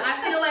because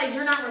I feel like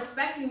you're not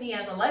respecting me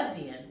as a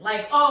lesbian.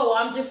 Like, oh,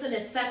 I'm just an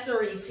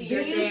accessory to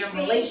your damn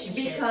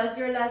relationship. Because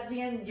you're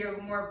lesbian,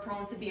 you're more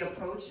prone to be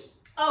approached.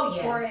 Oh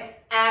yeah, for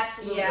it.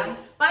 Absolutely. Yeah.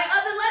 By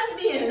other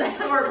lesbians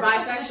or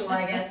bisexual,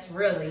 I guess,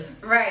 really.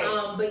 Right.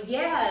 But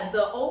yeah,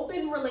 the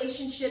open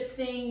relationship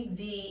thing,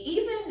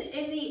 even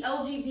in the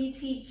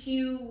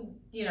LGBTQ,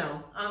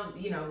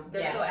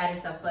 they're still adding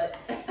stuff, but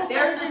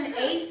there's an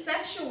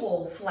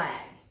asexual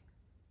flag.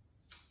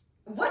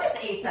 What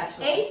is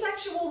asexual?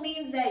 Asexual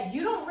means that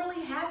you don't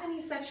really have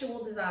any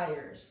sexual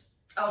desires.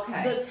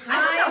 Okay. The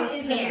time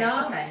is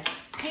enough. Okay.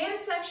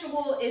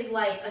 Pansexual is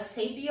like a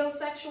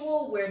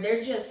sapiosexual where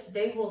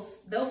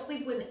they'll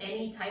sleep with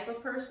any type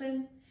of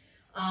person,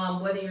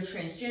 whether you're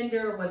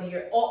transgender,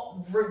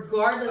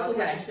 regardless of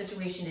what your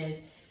situation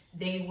is,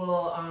 they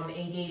will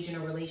engage in a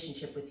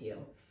relationship with you.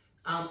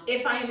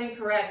 If I am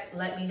incorrect,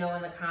 let me know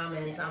in the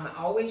comments. I'm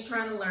always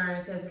trying to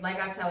learn because, like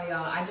I tell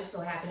y'all, I just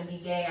so happen to be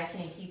gay. I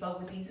can't keep up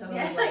with these hoes.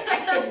 Like I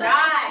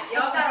cannot.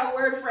 Y'all got a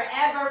word for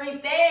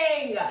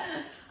everything.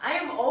 I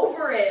am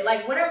over it.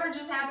 Like whatever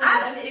just happened.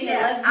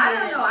 I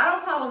don't know. I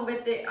don't follow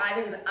with it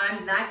either because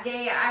I'm not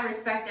gay. I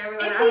respect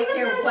everyone. It's I don't even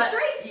care the what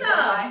straight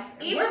stuff.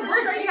 Even the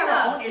straight we have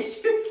our own stuff.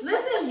 issues.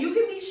 Listen, you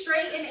can be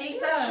straight and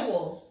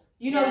asexual.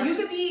 You know, you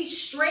could be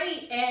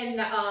straight and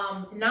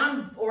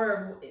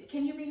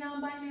can you be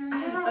non-binary?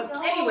 I don't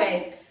know.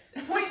 Anyway,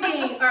 point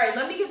being, all right,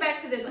 let me get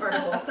back to this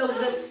article. So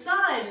the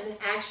Sun,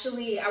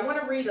 actually, I want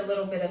to read a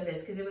little bit of this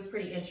because it was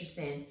pretty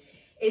interesting.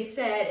 It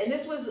said, and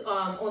this was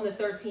on the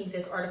 13th,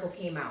 this article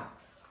came out.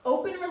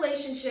 Open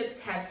relationships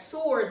have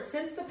soared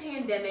since the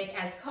pandemic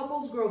as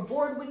couples grow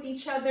bored with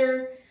each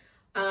other.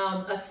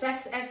 A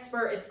sex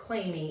expert is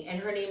claiming,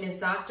 and her name is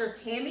Dr.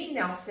 Tammy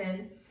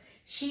Nelson.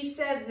 She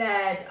said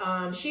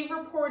that she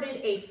reported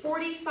a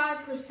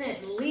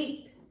 45%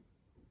 leap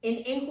in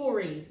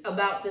inquiries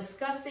about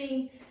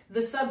discussing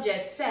the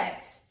subject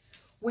sex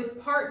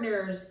with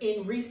partners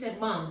in recent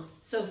months.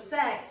 So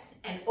sex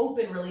and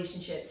open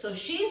relationships. So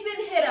she's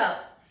been hit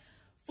up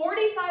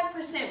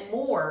 45%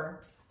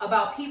 more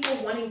about people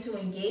wanting to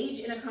engage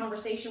in a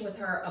conversation with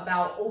her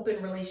about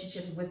open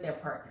relationships with their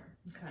partner.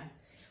 Okay.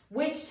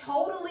 Which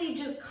totally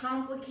just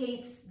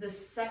complicates the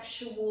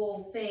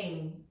sexual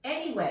thing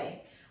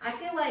anyway. I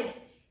feel like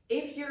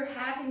if you're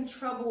having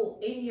trouble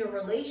in your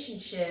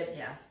relationship,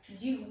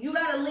 you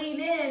gotta lean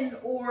in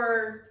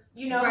or,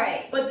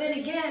 right. But then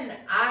again,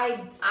 I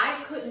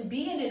couldn't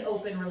be in an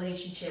open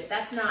relationship.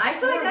 That's not I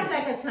feel like for that's me.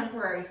 like a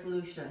temporary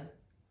solution.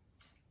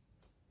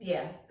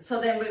 Yeah. So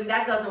then when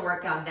that doesn't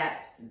work out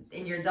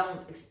and you're done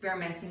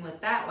experimenting with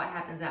that, what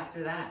happens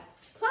after that?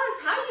 Plus,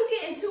 how you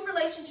get in two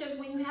relationships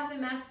when you haven't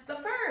mastered the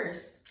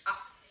first?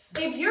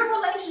 If your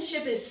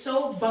relationship is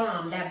so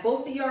bomb that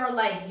both of y'all are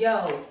like,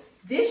 yo,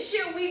 this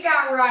shit we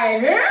got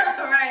right here,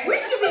 Right. we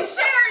should be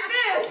sharing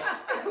this.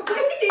 We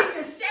need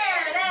to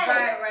share this.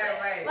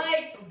 Right.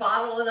 Like,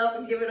 bottle it up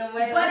and give it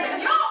away. but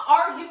if y'all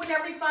arguing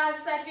every 5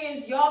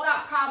 seconds, y'all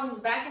got problems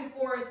back and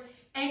forth,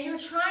 and you're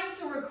trying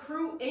to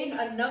recruit in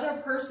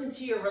another person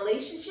to your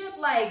relationship,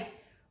 like,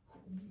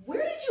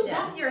 where did you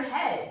bump your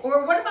head?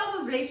 Or what about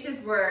those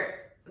relationships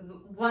where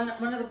one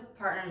of the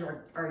partners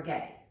are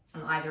gay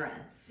on either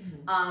end?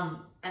 Mm-hmm.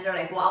 And they're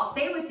like, well, I'll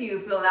stay with you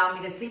if you allow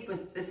me to sleep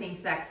with the same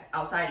sex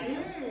outside of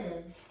you.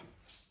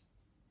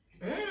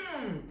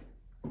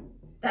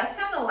 That's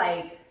kind of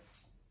like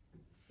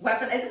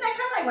isn't that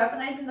kind of like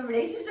weaponizing the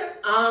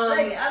relationship?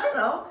 Like, I don't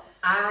know.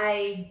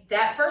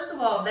 First of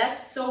all,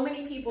 that's so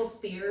many people's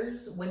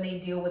fears when they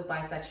deal with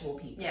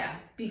bisexual people. Yeah.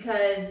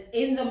 Because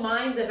in the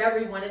minds of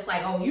everyone, it's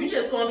like, oh, you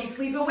just gonna be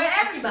sleeping with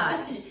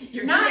everybody.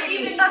 You're not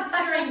greedy. even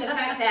considering the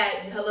fact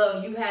that,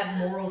 hello, you have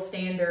moral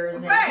standards.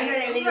 And, Right, you know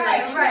what I mean?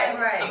 right, Like, you right, have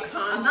right. a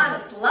conscience. I'm not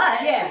a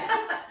slut.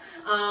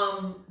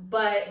 Yeah.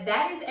 But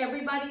that is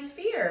everybody's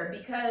fear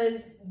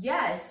because,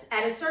 yes,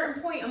 at a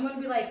certain point, I'm going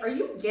to be like, are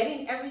you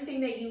getting everything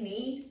that you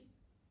need?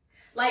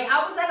 Like,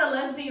 I was at a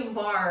lesbian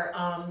bar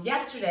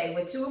yesterday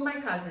with two of my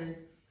cousins,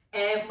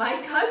 and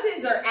my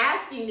cousins are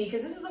asking me,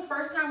 because this is the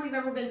first time we've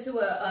ever been to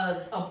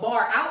a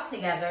bar out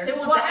together. They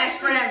want the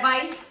expert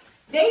advice.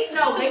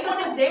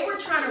 They were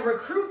trying to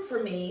recruit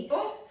for me.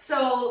 Oh.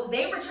 So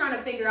they were trying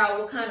to figure out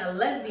what kind of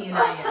lesbian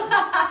I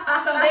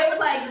am. So they were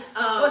like,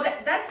 well,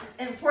 that's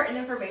important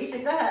information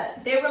information. Go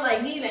ahead. They were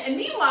like, Nina, and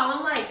meanwhile,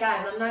 I'm like,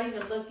 guys, I'm not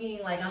even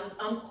looking, like,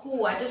 I'm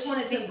cool. I just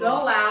wanted to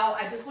go out.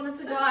 I just wanted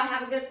to go out,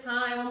 have a good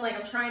time. I'm like,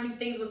 I'm trying new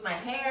things with my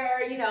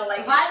hair, you know,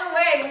 like. By the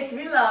way, which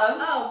we love.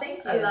 Oh,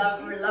 thank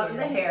you. We're loving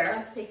the hair.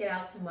 Let's take it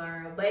out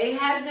tomorrow. But it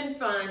has been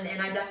fun,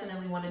 and I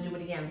definitely want to do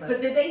it again.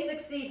 But did they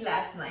succeed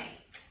last night?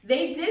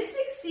 They did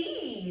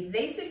succeed.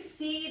 They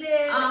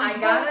succeeded. I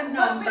got a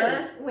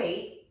number.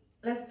 Wait.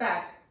 Let's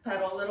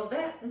backpedal a little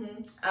bit.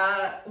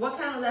 Mm-hmm. What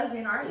kind of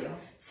lesbian are you?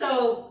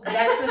 So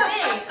that's the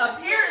thing.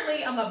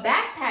 Apparently, I'm a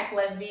backpack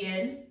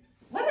lesbian.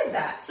 What is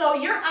that? So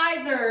you're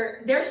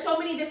either, there's so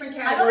many different I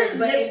know categories.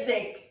 there's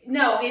lipstick.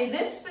 No, in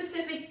this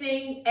specific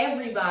thing,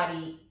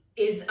 everybody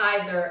is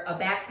either a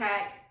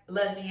backpack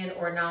lesbian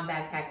or a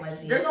non-backpack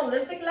lesbian. There's no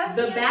lipstick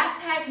lesbian? The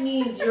backpack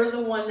means you're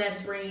the one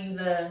that's bringing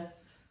the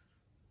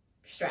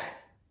strap.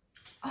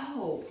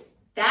 Oh.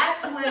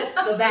 That's what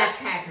the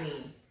backpack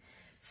means.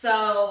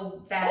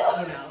 So that,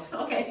 you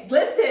know. Okay.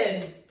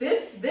 Listen,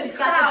 this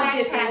crowd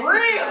gets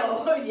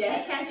real.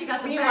 Yeah. Can she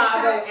got the Meanwhile, I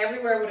backpack? go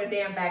everywhere with a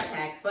damn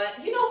backpack.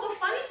 But you know the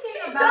funny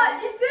thing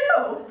You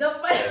do. the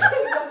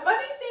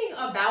funny thing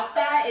about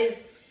that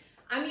is,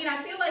 I mean,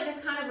 I feel like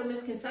it's kind of a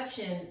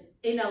misconception.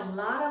 In a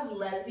lot of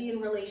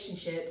lesbian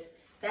relationships,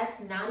 that's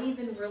not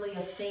even really a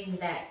thing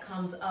that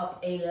comes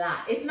up a lot.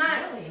 It's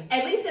not, Really?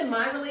 at least in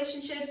my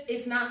relationships,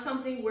 it's not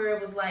something where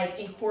it was like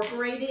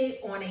incorporated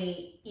on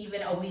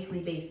even a weekly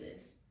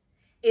basis.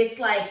 It's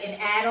like an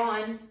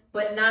add-on,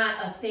 but not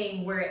a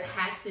thing where it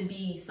has to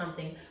be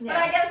something. Yeah. But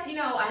I guess, you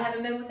know, I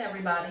haven't been with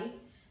everybody,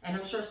 and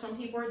I'm sure some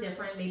people are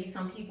different. Maybe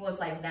some people, it's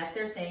like, that's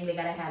their thing. They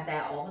got to have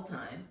that all the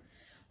time.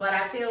 But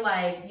I feel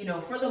like, you know,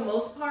 for the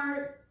most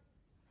part,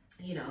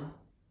 you know,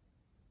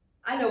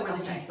 I know where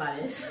the G-spot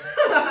is.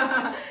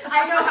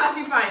 I know how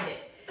to find it.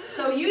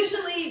 So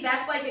usually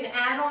that's like an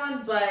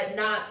add-on, but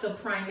not the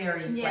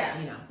primary play,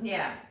 you know.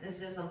 Yeah, it's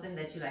just something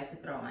that you like to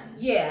throw in.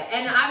 Yeah,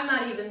 and I'm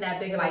not even that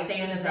big of a Spice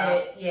fan of things it.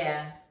 up.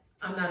 Yeah,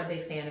 I'm not a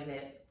big fan of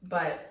it.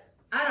 But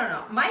I don't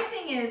know. My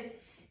thing is,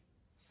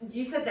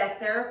 you said that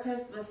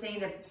therapist was saying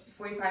that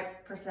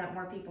 45%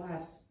 more people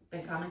have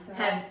been coming to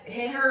her. have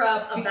hit her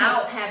up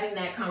about having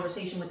that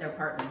conversation with their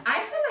partner.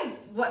 I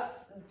feel like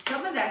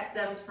some of that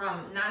stems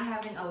from not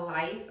having a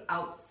life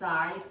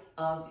outside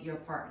of your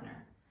partner.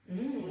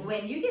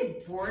 When you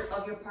get bored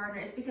of your partner,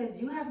 it's because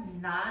you have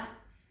not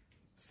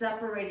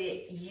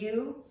separated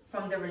you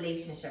from the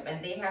relationship,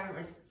 and they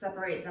haven't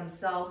separated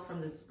themselves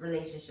from this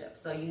relationship.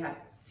 So you have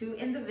two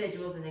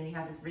individuals, and then you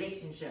have this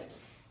relationship.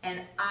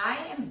 And I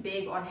am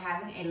big on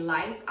having a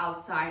life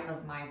outside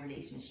of my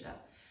relationship.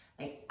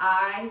 Like,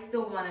 I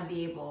still want to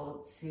be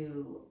able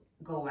to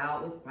go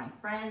out with my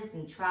friends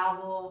and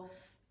travel,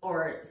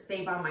 or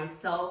stay by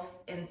myself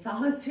in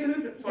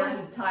solitude for an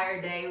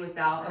entire day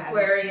without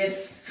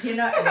Aquarius. having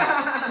to,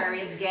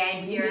 Aquarius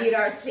gang here. We need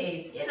our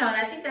space. And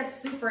I think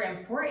that's super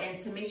important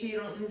to make sure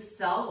you don't lose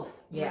self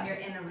Yeah. when you're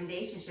in a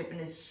relationship,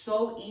 and it's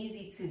so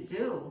easy to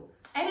do.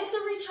 And it's a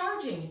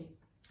recharging.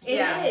 It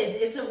Yeah. is.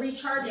 It's a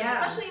recharging,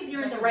 Yeah. especially if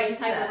you're in Like the a right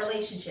type reset. of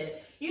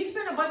relationship. You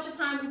spend a bunch of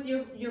time with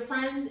your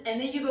friends,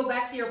 and then you go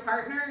back to your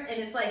partner, and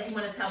it's like you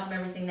want to tell them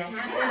everything that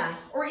happened. Yeah.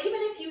 Or even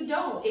if you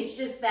don't, it's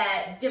just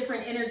that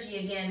different energy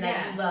again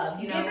that you love.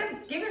 You know.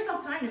 Give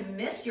yourself time to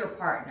miss your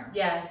partner.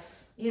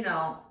 Yes.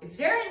 If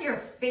they're in your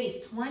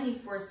face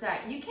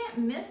 24/7, you can't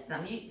miss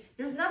them.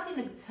 There's nothing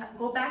to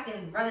go back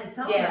and run and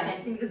tell them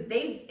anything, because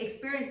they've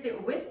experienced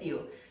it with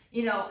you.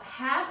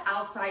 Have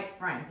outside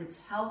friends.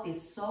 It's healthy.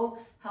 It's so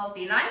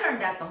healthy. And I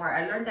learned that the hard.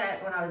 I learned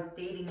that when I was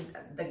dating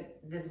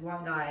this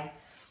one guy.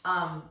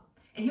 And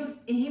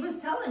he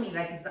was telling me,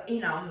 like,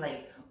 I'm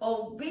like,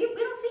 oh, we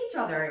don't see each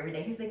other every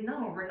day. He's like,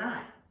 no, we're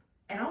not.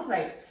 And I was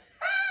like,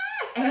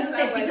 and he was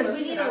like, because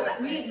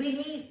we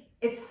need,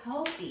 it's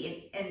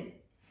healthy. And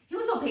he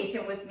was so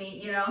patient with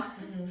me,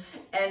 Mm-hmm.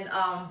 and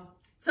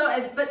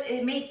but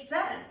it made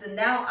sense. And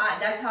now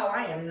that's how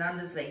I am. And I'm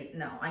just like,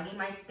 no, I need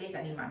my space.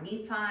 I need my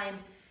me time.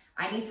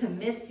 I need to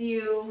miss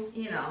you,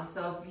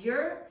 So if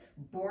you're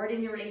bored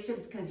in your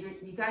relationships, because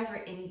you guys are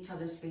in each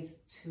other's face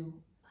too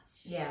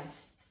much. Yeah.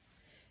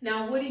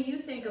 Now, what do you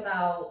think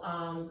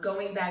about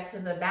going back to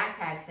the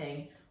backpack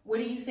thing? What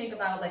do you think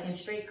about, like, in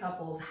straight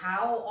couples?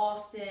 How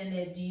often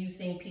do you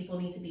think people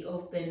need to be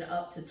open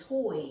up to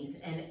toys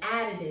and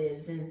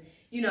additives and,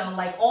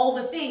 like all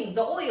the things,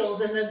 the oils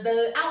and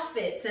the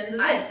outfits and the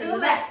this I and feel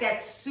the that? like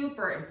that's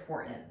super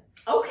important.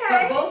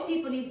 Okay. But both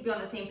people need to be on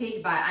the same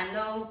page. But I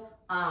know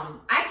I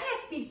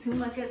can't speak too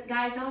much,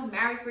 guys. I was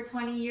married for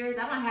 20 years.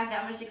 I don't have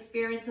that much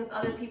experience with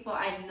other people.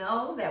 I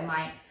know that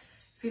my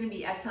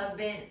soon-to-be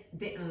ex-husband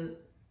didn't.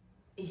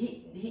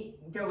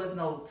 There was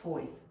no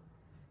toys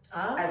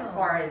as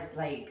far as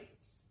like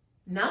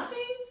nothing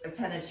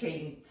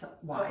penetrating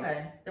wise.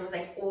 Okay. There was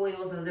like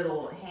oils and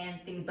little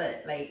hand thing,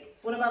 but like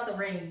What about the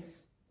rings?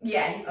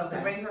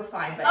 the rings were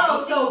fine.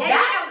 But so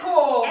that's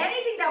cool.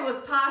 Anything that was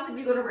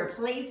possibly going to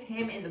replace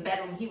him in the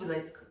bedroom, he was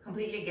like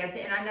completely against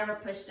it, and I never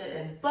pushed it.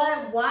 And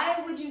But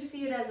why would you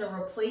see it as a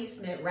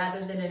replacement rather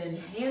than an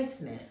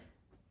enhancement?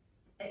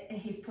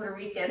 he's Puerto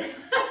Rican.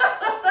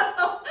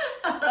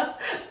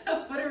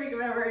 Puerto Rican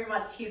very much.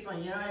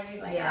 machismo, you know what I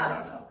mean? Like, Yeah. I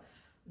don't know.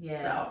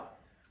 Yeah. So,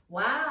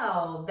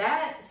 Wow,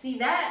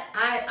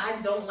 I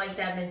don't like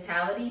that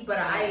mentality, but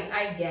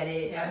I get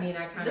it. Yeah. I mean,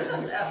 I kind of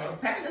understand.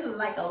 apparently there's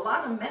like a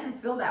lot of men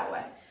feel that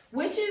way.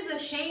 Which is a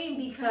shame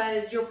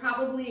because you're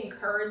probably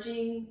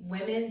encouraging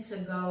women to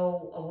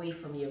go away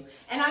from you.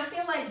 And I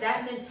feel like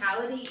that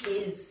mentality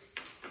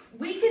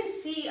we can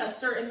see a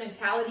certain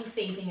mentality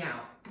phasing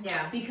out.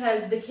 Yeah.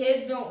 Because the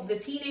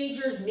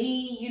teenagers,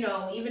 me,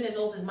 even as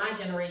old as my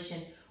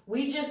generation,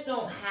 we just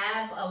don't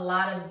have a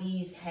lot of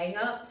these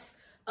hang-ups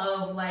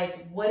of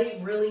like what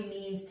it really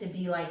means to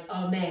be like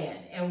a man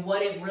and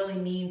what it really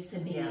means to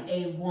be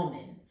a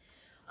woman.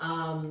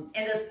 Now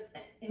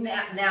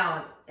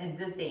in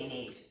this day and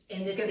age,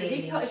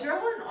 if you're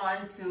holding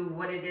on to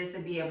what it is to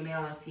be a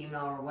male and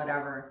female or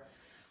whatever,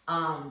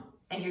 and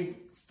you're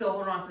still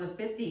holding on to the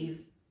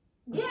 50s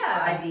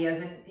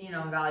ideas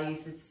and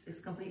values, it's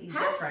completely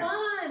different. Have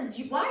fun.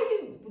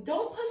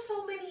 Don't put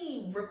so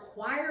many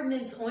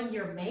requirements on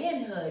your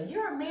manhood.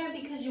 You're a man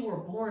because you were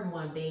born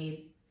one,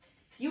 babe.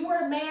 You were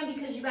a man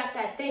because you got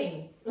that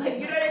thing. Like,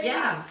 you know what I mean?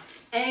 Yeah.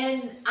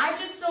 And I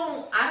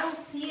don't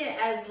see it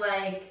as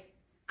like,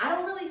 I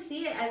don't really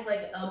see it as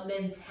like a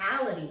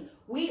mentality.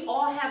 We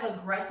all have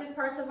aggressive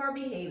parts of our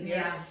behavior.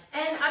 Yeah.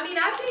 And I mean,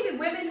 I've dated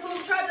women who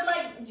have tried to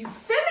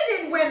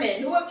feminine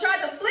women who have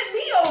tried to flip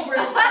me over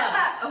and stuff.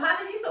 How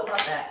did you feel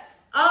about that?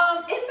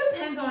 It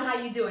depends on how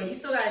you do it. You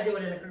still gotta do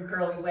it in a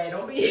girly way.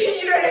 Don't be,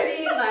 you know what I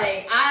mean?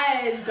 Like,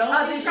 I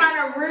don't be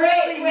trying to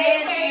really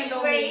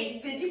manhandle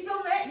me. Did you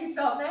feel mad? You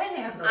felt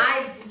manhandled.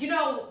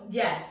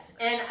 Yes.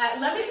 And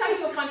let me tell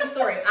you a funny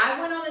story. I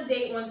went on a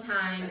date one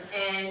time,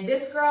 and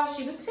this girl,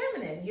 she was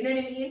feminine. You know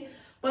what I mean?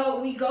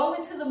 But we go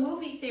into the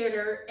movie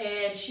theater,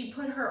 and she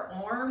put her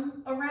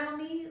arm around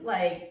me,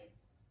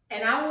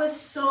 and I was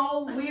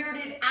so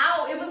weirded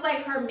out. It was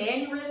like her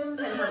mannerisms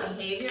and her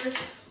behaviors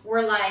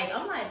were like,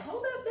 I'm like,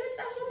 hold up, bitch,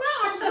 that's where my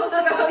arm's supposed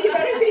to go. You know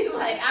what I mean?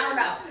 Like, I don't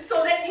know.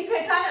 So then you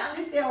could kind of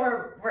understand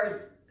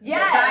where the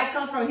guy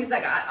comes from. He's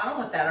like, I don't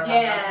want that around.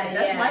 Yeah,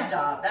 that's my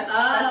job. Okay,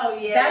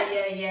 You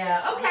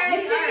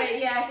see? all right,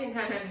 yeah, I can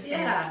kind of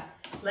understand. Yeah.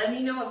 Let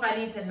me know if I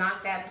need to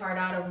knock that part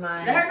out of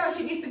my... Let her know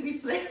she needs to be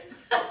flipped.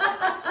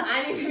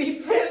 I need to be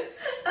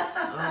flipped.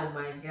 Oh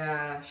my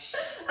gosh.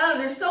 Oh,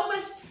 there's so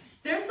many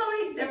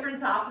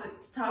different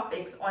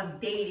topics on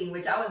dating,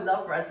 which I would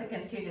love for us to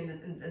continue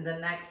in the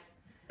next.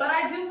 But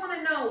I do want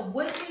to know,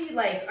 what do you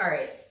like? All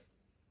right,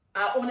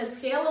 on a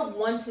scale of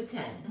 1 to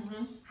 10,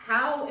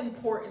 how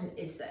important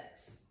is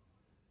sex?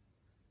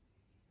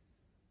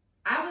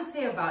 I would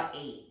say about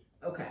 8.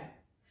 Okay.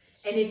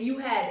 And if you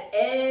had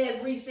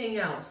everything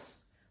else,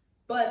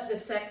 but the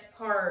sex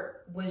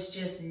part was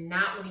just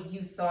not what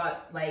you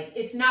thought, like,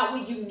 it's not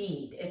what you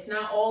need. It's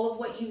not all of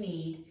what you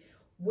need.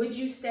 Would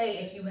you stay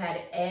if you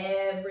had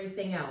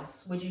everything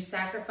else? Would you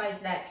sacrifice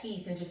that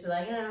piece and just be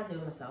like, I'll do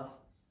it myself?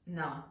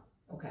 No.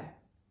 Okay.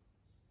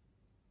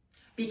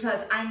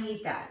 Because I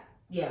need that.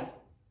 Yeah.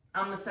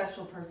 I'm a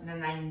sexual person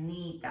and I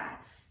need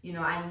that.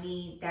 I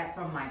need that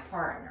from my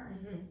partner.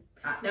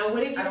 Now,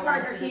 what if your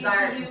partner came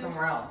to you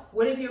somewhere else?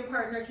 What if your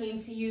partner came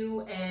to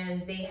you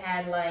and they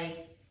had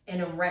like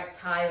an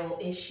erectile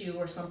issue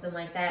or something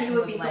like that? He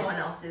would be someone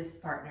else's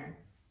partner.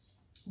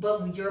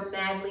 But you're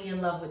madly in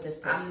love with this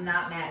person. I'm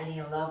not madly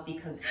in love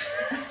because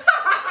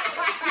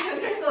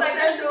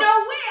there's no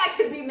way I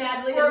could be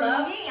madly in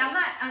love. For me, I'm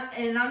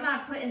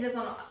not putting this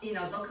on.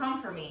 Don't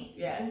come for me.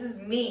 Yeah. This is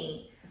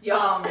me.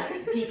 Yeah.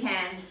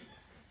 Pecans.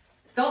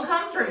 Don't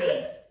come for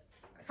me.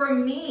 For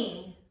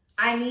me,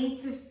 I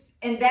need to,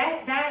 and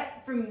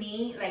that for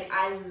me, like,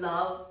 I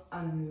love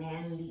I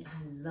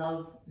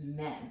love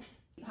men.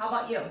 How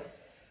about you?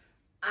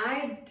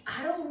 I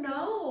don't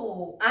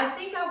know. I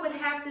think I would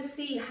have to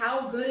see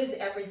how good is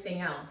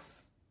everything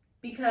else.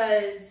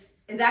 Because...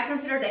 Is that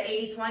considered the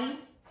 80-20?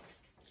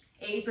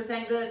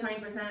 80% good,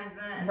 20%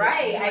 good?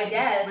 Right, I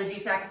guess. Would you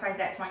sacrifice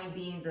that 20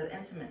 being the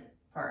intimate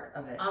part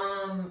of it?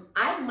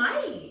 I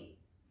might.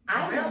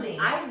 Really?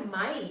 I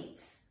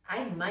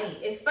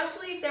might.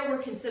 Especially if there were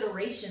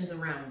considerations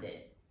around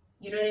it.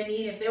 You know what I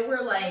mean? If there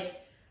were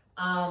like,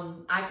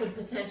 I could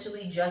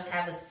potentially just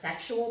have a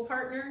sexual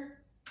partner.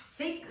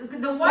 See, but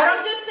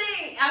I'm just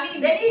saying. I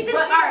mean, then you just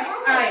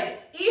all right.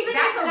 Even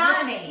that's if a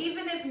not, roommate.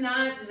 even if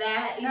not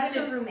that, that's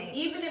a roommate.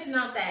 Even if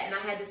not that, and I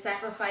had to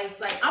sacrifice,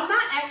 like, I'm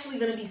not actually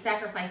going to be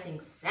sacrificing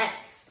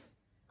sex.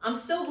 I'm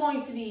still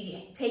going to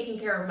be taking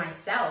care of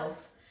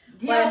myself.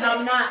 But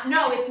I'm not.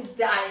 No,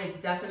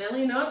 it's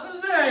definitely not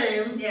the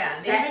same.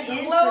 Yeah, that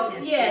intimacy.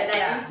 Close. Yeah,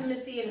 that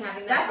intimacy and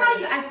having that.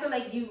 That's how I feel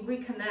like you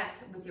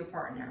reconnect with your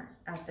partner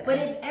at the But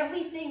end. if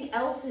everything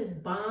else is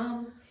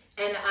bomb,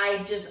 and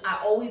I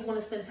always want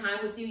to spend time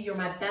with you. You're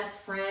my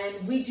best friend.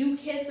 We do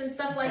kiss and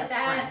stuff like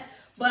that. Friend.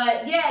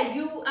 But yeah,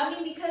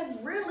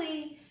 because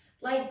really,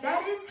 like,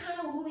 that is kind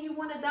of who you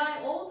want to die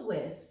old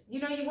with.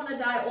 You want to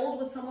die old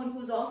with someone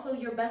who's also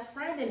your best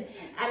friend. And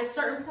at a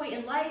certain point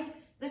in life,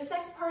 the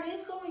sex part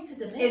is going to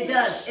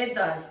diminish. It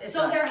does.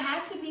 So there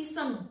has to be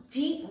some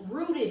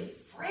deep-rooted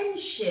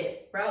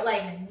friendship, bro.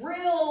 Like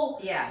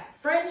real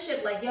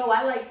friendship. Like, yo,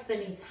 I like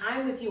spending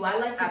time with you. I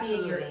like to be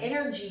in your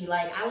energy.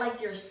 Like, I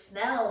like your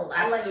smell.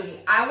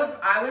 Absolutely.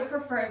 I would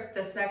prefer if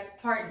the sex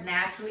part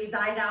naturally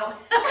died out.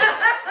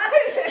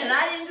 And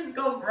I didn't just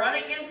go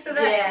running into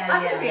that.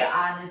 I'm gonna be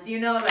honest,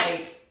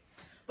 like.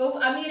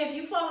 But I mean, if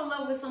you fall in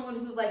love with someone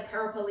who's like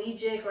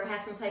paraplegic or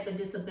has some type of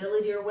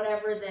disability or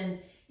whatever, then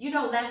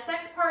that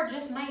sex part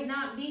just might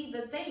not be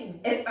the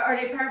thing. Are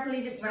they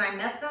paraplegic when I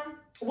met them?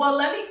 Well,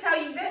 let me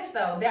tell you this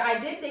though. That I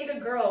did date a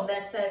girl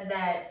that said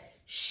that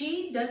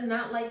she does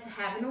not like to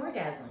have an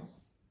orgasm.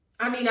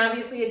 I mean,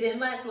 obviously it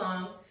didn't last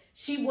long.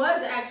 She was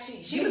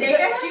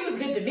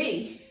good to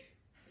me.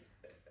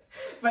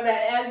 But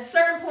at a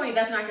certain point,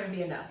 that's not going to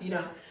be enough,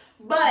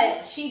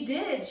 But she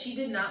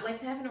did not like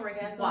to have an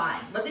orgasm.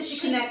 Why? What did she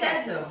connect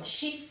that to?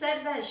 She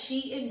said that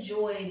she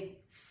enjoyed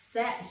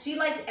sex. She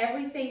liked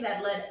everything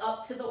that led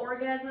up to the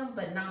orgasm,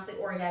 but not the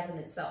orgasm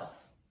itself.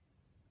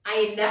 I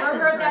had never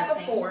heard that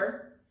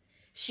before.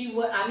 She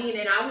would,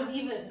 and I was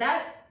even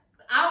that.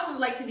 I don't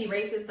like to be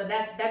racist, but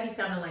that be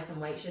sounding like some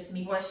white shit to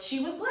me. But she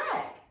was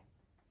black,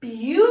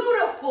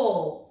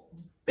 beautiful,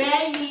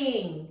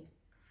 banging.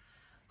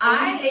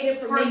 I dated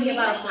for maybe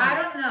about a month.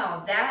 I don't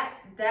know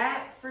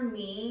that for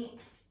me,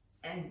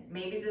 and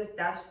maybe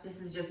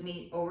this is just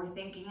me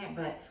overthinking it,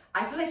 but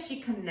I feel like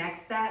she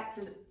connects that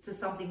to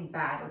something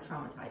bad or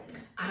traumatizing.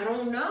 I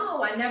don't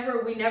know.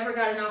 We never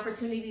got an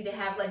opportunity to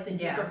have like the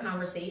deeper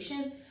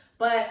conversation.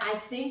 But I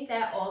think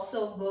that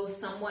also goes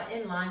somewhat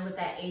in line with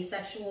that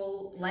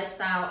asexual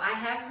lifestyle. I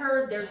have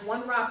heard there's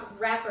one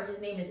rapper, his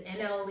name is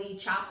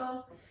NLE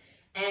Choppa,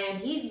 and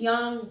he's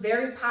young,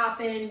 very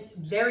poppin',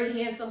 very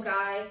handsome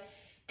guy.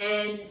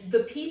 And the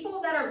people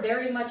that are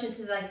very much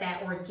into like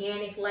that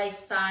organic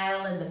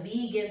lifestyle and the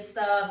vegan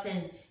stuff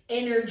and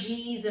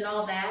energies and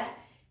all that,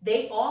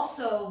 they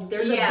also,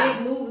 there's a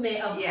big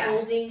movement of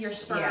holding your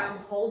sperm,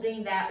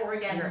 holding that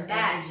orgasm your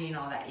back. Energy and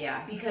all that,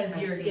 because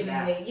you're giving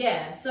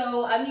away,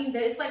 So, I mean,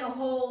 it's like a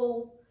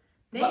whole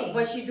thing. But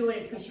was she doing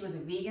it because she was a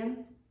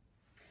vegan?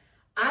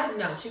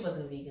 No, she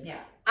wasn't a vegan.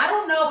 Yeah. I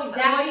don't know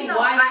exactly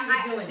why she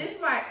was doing it. This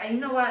is why, you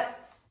know what?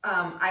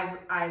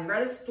 I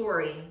read a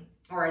story,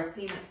 or I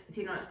seen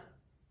it,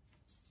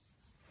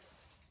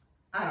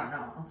 I don't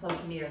know, on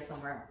social media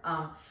somewhere.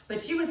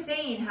 But she was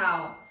saying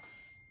how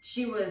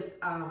she was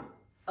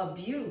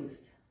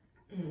abused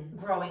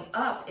growing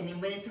up, and it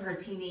went into her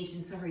teenage,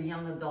 into her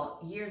young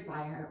adult years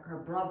by her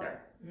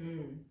brother.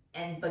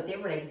 But they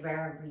were like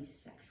very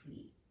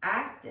sexually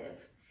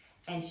active,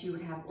 and she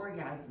would have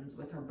orgasms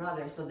with her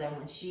brother. So then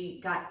when she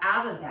got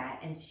out of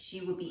that and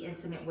she would be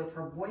intimate with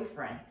her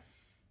boyfriend,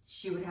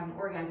 she would have an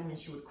orgasm and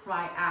she would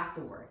cry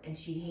afterward, and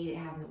she hated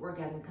having the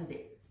orgasm because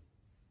it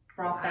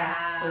brought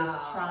back those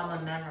trauma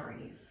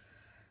memories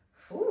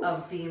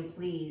of being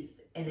pleased.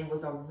 And it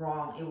was a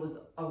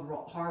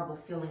horrible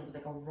feeling. It was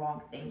like a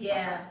wrong thing.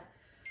 Yeah.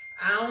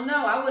 I don't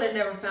know. I would have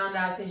never found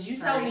out because you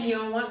told me you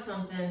don't want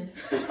something.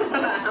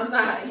 I'm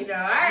not, all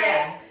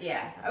right.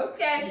 Yeah.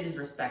 Okay. You just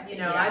respect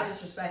it. I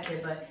just respect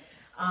it.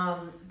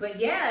 But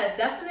yeah,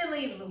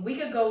 definitely we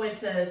could go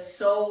into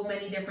so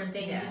many different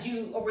things.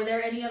 Yeah. Were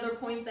there any other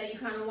points that you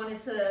kind of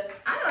wanted to,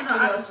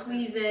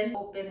 squeeze in?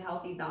 Open,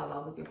 healthy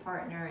dialogue with your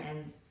partner.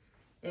 And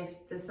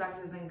if the sex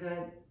isn't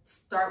good,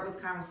 start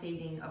with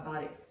conversating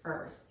about it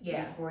first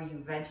before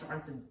you venture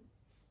onto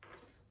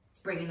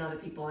bringing other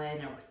people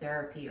in or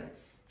therapy, or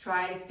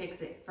try to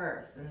fix it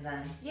first and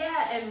then.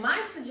 Yeah, and my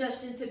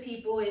suggestion to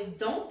people is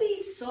don't be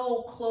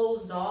so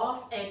closed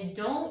off and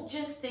don't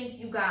just think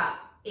you got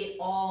it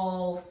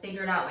all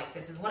figured out. Like,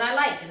 this is what I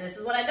like and this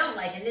is what I don't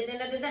like. And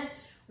then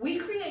we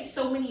create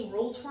so many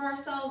rules for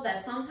ourselves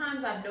that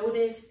sometimes I've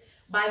noticed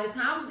by the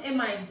time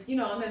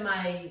I'm in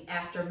my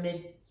after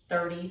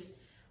mid-30s,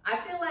 I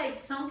feel like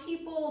some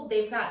people,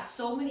 they've got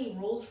so many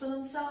rules for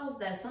themselves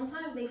that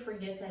sometimes they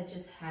forget to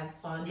just have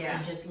fun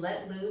and just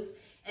let loose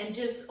and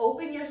just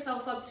open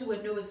yourself up to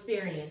a new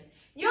experience.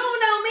 You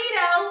don't know me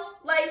though.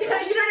 Like, you know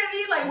what I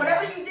mean? Like,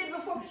 whatever you did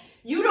before,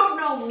 you don't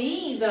know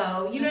me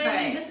though. You know what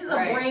I mean? This is a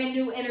brand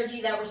new energy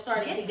that we're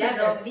starting together.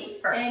 To know me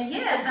first. And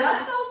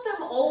dust off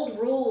them old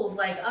rules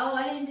like, oh,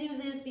 I didn't do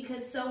this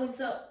because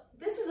so-and-so.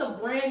 This is a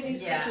brand new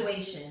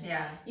situation.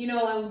 Yeah.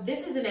 And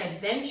this is an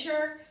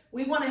adventure.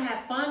 We want to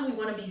have fun. We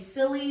want to be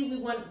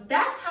silly.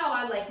 That's how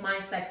I like my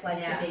sex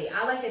life to be.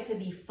 I like it to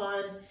be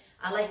fun.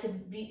 I like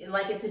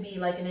it to be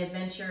like an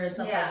adventure and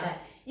stuff like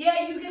that.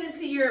 Yeah, you get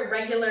into your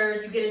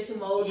regular, you get into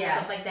modes and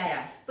stuff like that.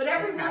 Yeah. But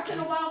every once in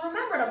a while,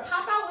 remember to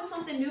pop out with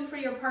something new for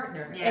your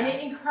partner. Yeah. And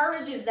it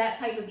encourages that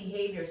type of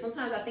behavior.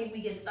 Sometimes I think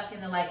we get stuck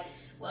in the like,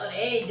 well, they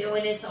ain't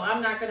doing this, so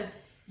I'm not going to.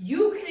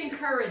 You can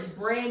encourage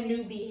brand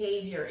new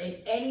behavior in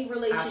any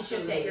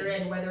relationship that you're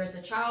in, whether it's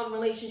a child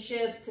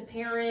relationship, to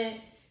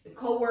parent,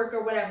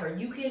 co-worker, whatever.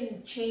 You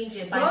can change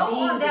it by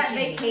being on that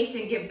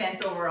vacation, get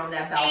bent over on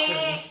that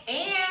balcony.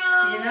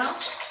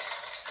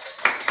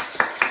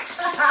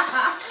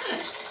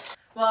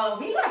 Well,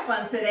 we had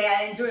fun today.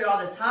 I enjoyed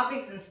all the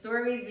topics and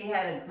stories. We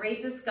had a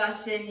great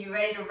discussion. You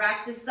ready to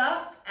wrap this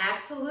up?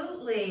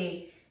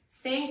 Absolutely.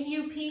 Thank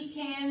you,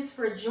 Pecans,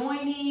 for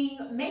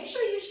joining. Make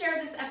sure you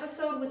share this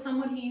episode with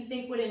someone who you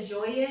think would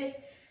enjoy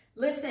it.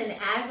 Listen,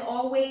 as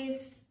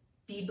always,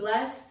 be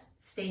blessed,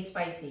 stay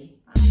spicy.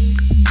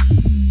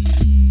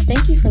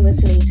 Thank you for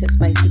listening to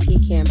Spicy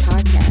Pecan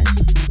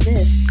Podcast.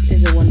 This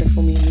is a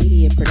Wonderful Me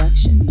Media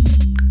production.